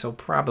 2019, so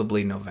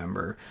probably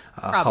November,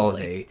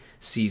 holiday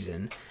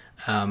season.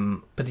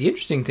 But the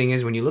interesting thing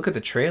is, when you look at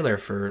the trailer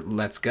for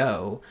Let's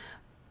Go,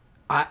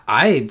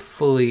 I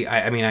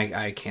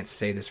can't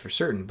say this for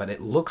certain, but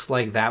it looks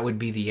like that would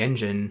be the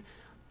engine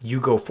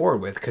you go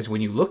forward with, because when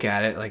you look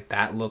at it,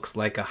 that looks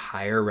like a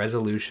higher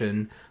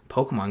resolution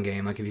Pokemon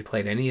game, like if you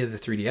played any of the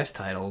 3DS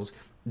titles,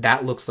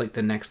 that looks like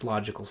the next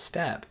logical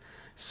step.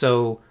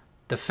 So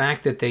the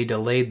fact that they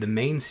delayed the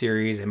main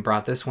series and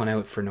brought this one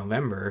out for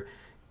November,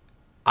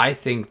 I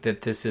think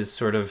that this is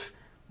sort of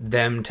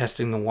them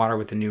testing the water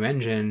with the new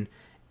engine,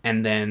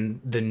 and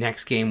then the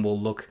next game will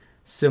look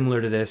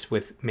similar to this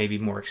with maybe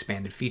more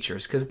expanded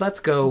features. Because Let's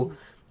Go,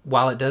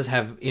 while it does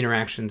have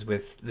interactions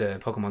with the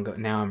Pokemon Go,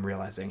 now I'm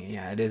realizing,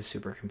 yeah, it is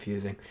super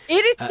confusing.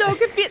 It is so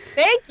confusing.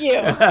 Thank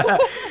you.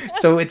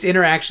 So its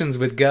interactions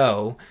with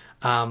Go,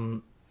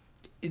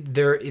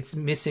 it's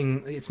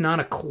missing. It's not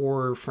a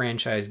core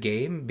franchise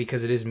game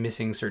because it is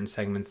missing certain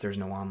segments. There's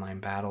no online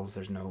battles.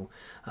 There's no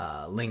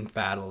link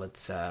battle.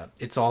 It's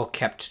all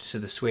kept to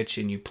the Switch,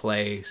 and you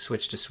play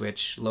Switch to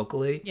Switch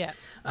locally. Yeah.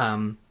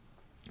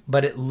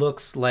 But it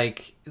looks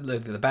like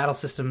the battle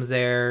system's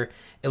there.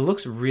 It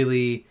looks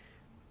really,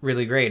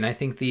 really great. And I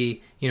think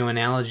the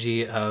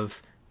analogy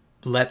of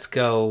Let's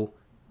Go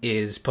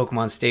is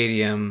Pokemon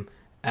Stadium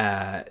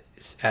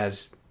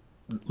as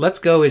Let's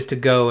Go is to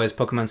go as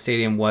Pokemon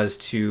Stadium was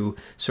to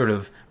sort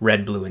of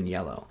Red, Blue, and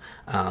Yellow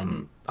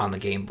on the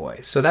Game Boy.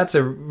 So that's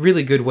a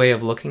really good way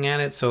of looking at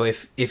it. So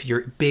if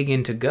you're big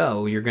into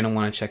Go, you're going to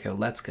want to check out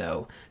Let's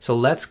Go. So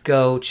let's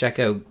go check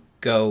out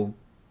Go.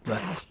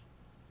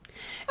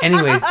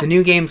 Anyways, the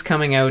new game's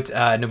coming out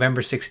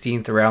November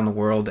 16th around the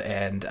world,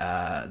 and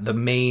the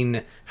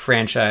main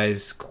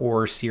franchise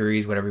core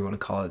series, whatever you want to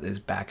call it, is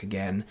back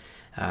again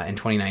in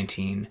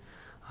 2019.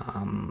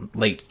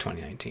 Late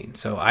 2019.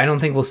 So I don't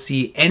think we'll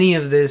see any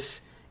of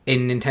this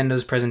in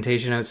Nintendo's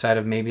presentation outside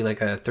of maybe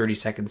like a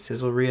 30-second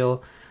sizzle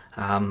reel,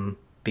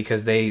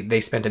 because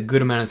they spent a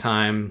good amount of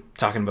time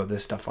talking about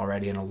this stuff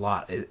already, and a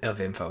lot of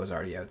info is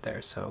already out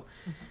there. So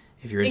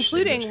if you're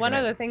interested, including one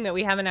other thing that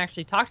we haven't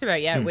actually talked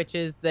about yet, which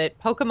is that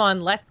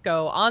Pokemon Let's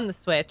Go on the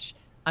Switch.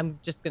 I'm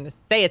just going to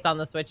say it's on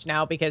the Switch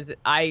now because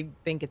I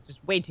think it's just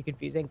way too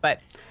confusing.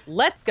 But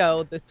Let's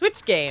Go, the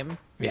Switch game,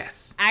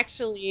 yes,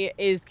 actually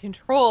is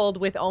controlled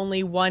with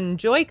only one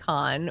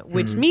Joy-Con,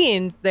 which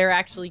means they're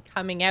actually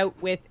coming out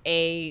with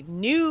a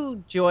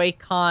new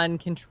Joy-Con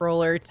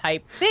controller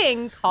type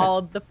thing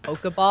called the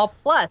Pokeball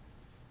Plus.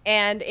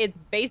 And it's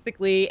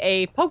basically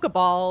a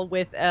Pokeball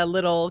with a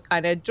little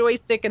kind of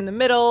joystick in the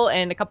middle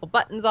and a couple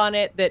buttons on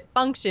it that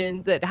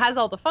has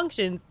all the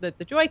functions that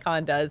the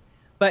Joy-Con does,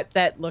 but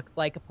that looks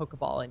like a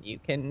Pokeball, and you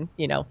can,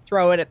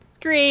 throw it at the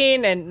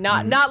screen and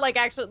not like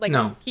actually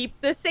keep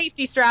the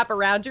safety strap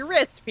around your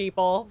wrist,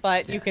 people,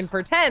 but you can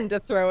pretend to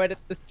throw it at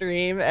the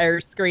screen.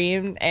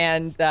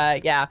 And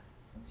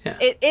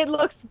it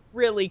looks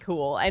really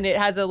cool, and it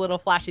has a little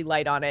flashy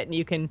light on it, and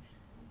you can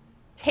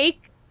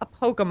take a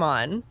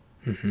Pokemon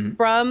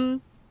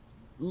from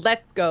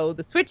Let's Go,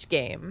 the Switch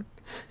game,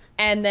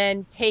 and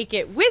then take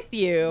it with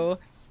you,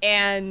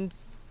 and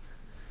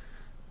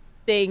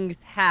things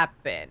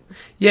happen.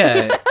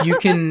 Yeah, you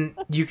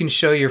can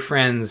show your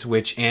friends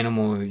which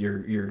animal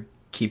you're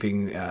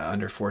keeping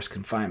under forced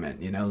confinement.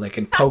 They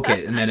can poke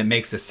it and then it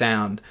makes a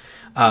sound.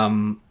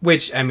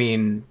 Which, I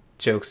mean,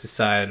 jokes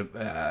aside,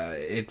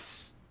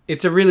 it's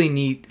a really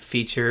neat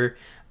feature.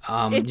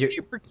 It's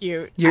super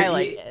cute. I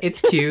like it.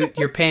 It's cute.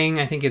 You're paying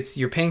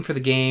for the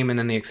game, and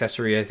then the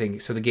accessory, I think.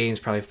 So the game's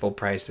probably full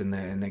price, and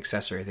the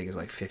accessory, I think, is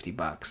like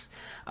 $50.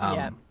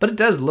 But it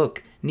does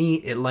look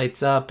neat. It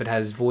lights up. It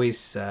has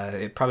voice.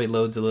 It probably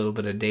loads a little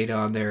bit of data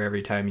on there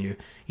every time you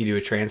do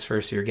a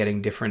transfer, so you're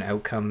getting different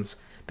outcomes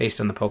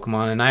based on the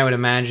Pokemon. And I would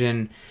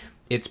imagine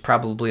it's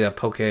probably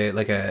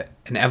an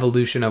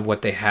evolution of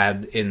what they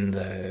had in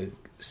the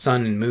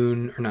Sun and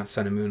Moon, or not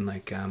Sun and Moon,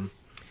 like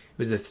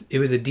it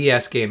was a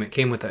DS game.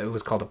 It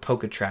was called a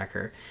Poke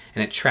Tracker,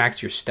 and it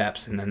tracked your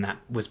steps, and then that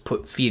was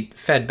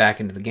fed back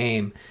into the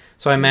game.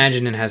 So I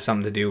imagine it has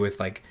something to do with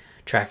like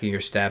tracking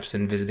your steps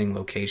and visiting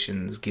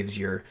locations, gives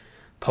your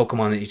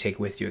Pokemon that you take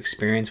with you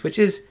experience, which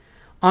is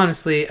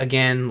honestly,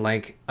 again,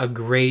 like a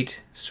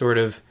great sort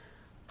of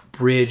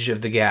bridge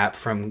of the gap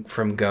from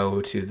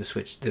Go to this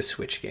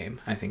Switch game.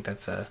 I think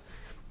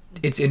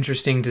it's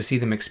interesting to see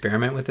them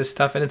experiment with this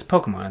stuff, and it's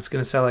Pokemon. It's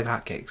going to sell like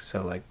hotcakes.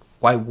 So like,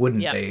 why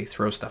wouldn't they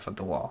throw stuff at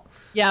the wall?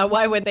 Yeah,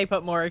 why would they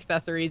put more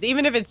accessories?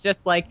 Even if it's just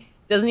like,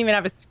 doesn't even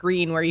have a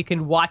screen where you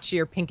can watch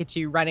your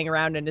Pikachu running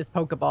around in his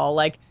Pokeball.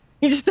 Like,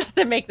 he just has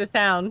to make the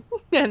sound,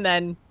 and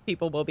then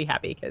people will be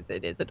happy because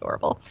it is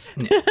adorable.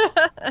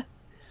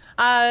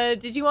 Yeah.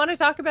 Did you want to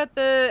talk about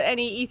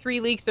any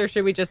E3 leaks, or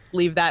should we just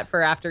leave that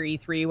for after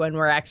E3 when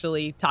we're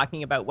actually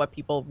talking about what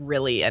people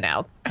really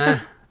announced?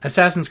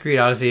 Assassin's Creed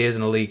Odyssey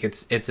isn't a leak.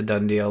 It's a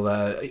done deal.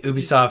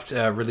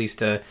 Ubisoft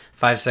released a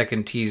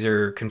 5-second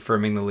teaser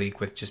confirming the leak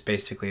with just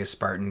basically a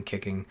Spartan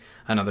kicking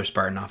another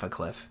Spartan off a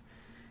cliff.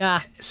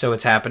 Yeah. So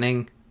it's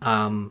happening.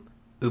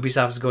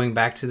 Ubisoft is going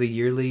back to the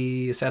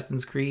yearly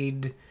Assassin's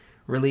Creed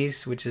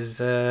release, which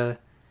is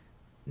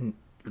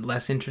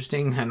less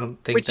interesting. I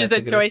don't think which is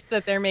a choice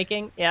that they're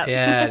making. Yeah.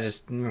 Yeah,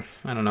 just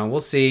I don't know. We'll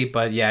see.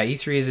 But yeah,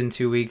 E3 is in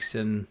 2 weeks,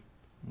 and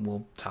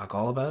we'll talk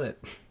all about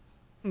it.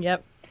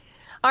 Yep.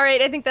 All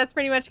right, I think that's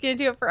pretty much going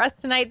to do it for us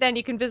tonight. Then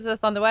you can visit us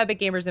on the web at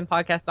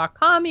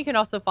gamersinpodcast.com. You can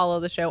also follow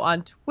the show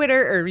on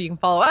Twitter, or you can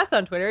follow us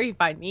on Twitter. You can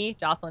find me,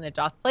 Jocelyn at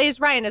Joss Plays,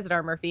 Ryan is at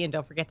R Murphy, and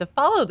don't forget to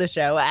follow the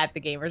show at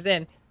The Gamers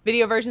Inn.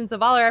 Video versions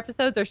of all our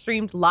episodes are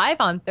streamed live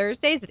on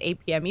Thursdays at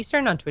 8 p.m.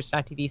 Eastern on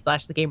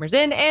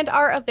twitch.tv/thegamersin and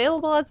are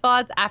available as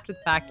VODs after the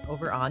fact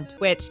over on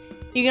Twitch.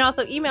 You can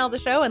also email the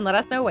show and let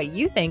us know what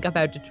you think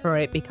about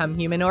Detroit Become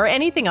Human or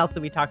anything else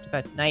that we talked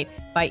about tonight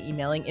by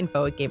emailing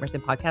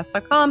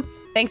info@gamersinpodcast.com.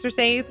 Thanks for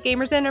staying with the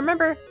Gamers Inn.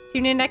 Remember,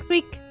 tune in next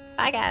week.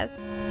 Bye, guys.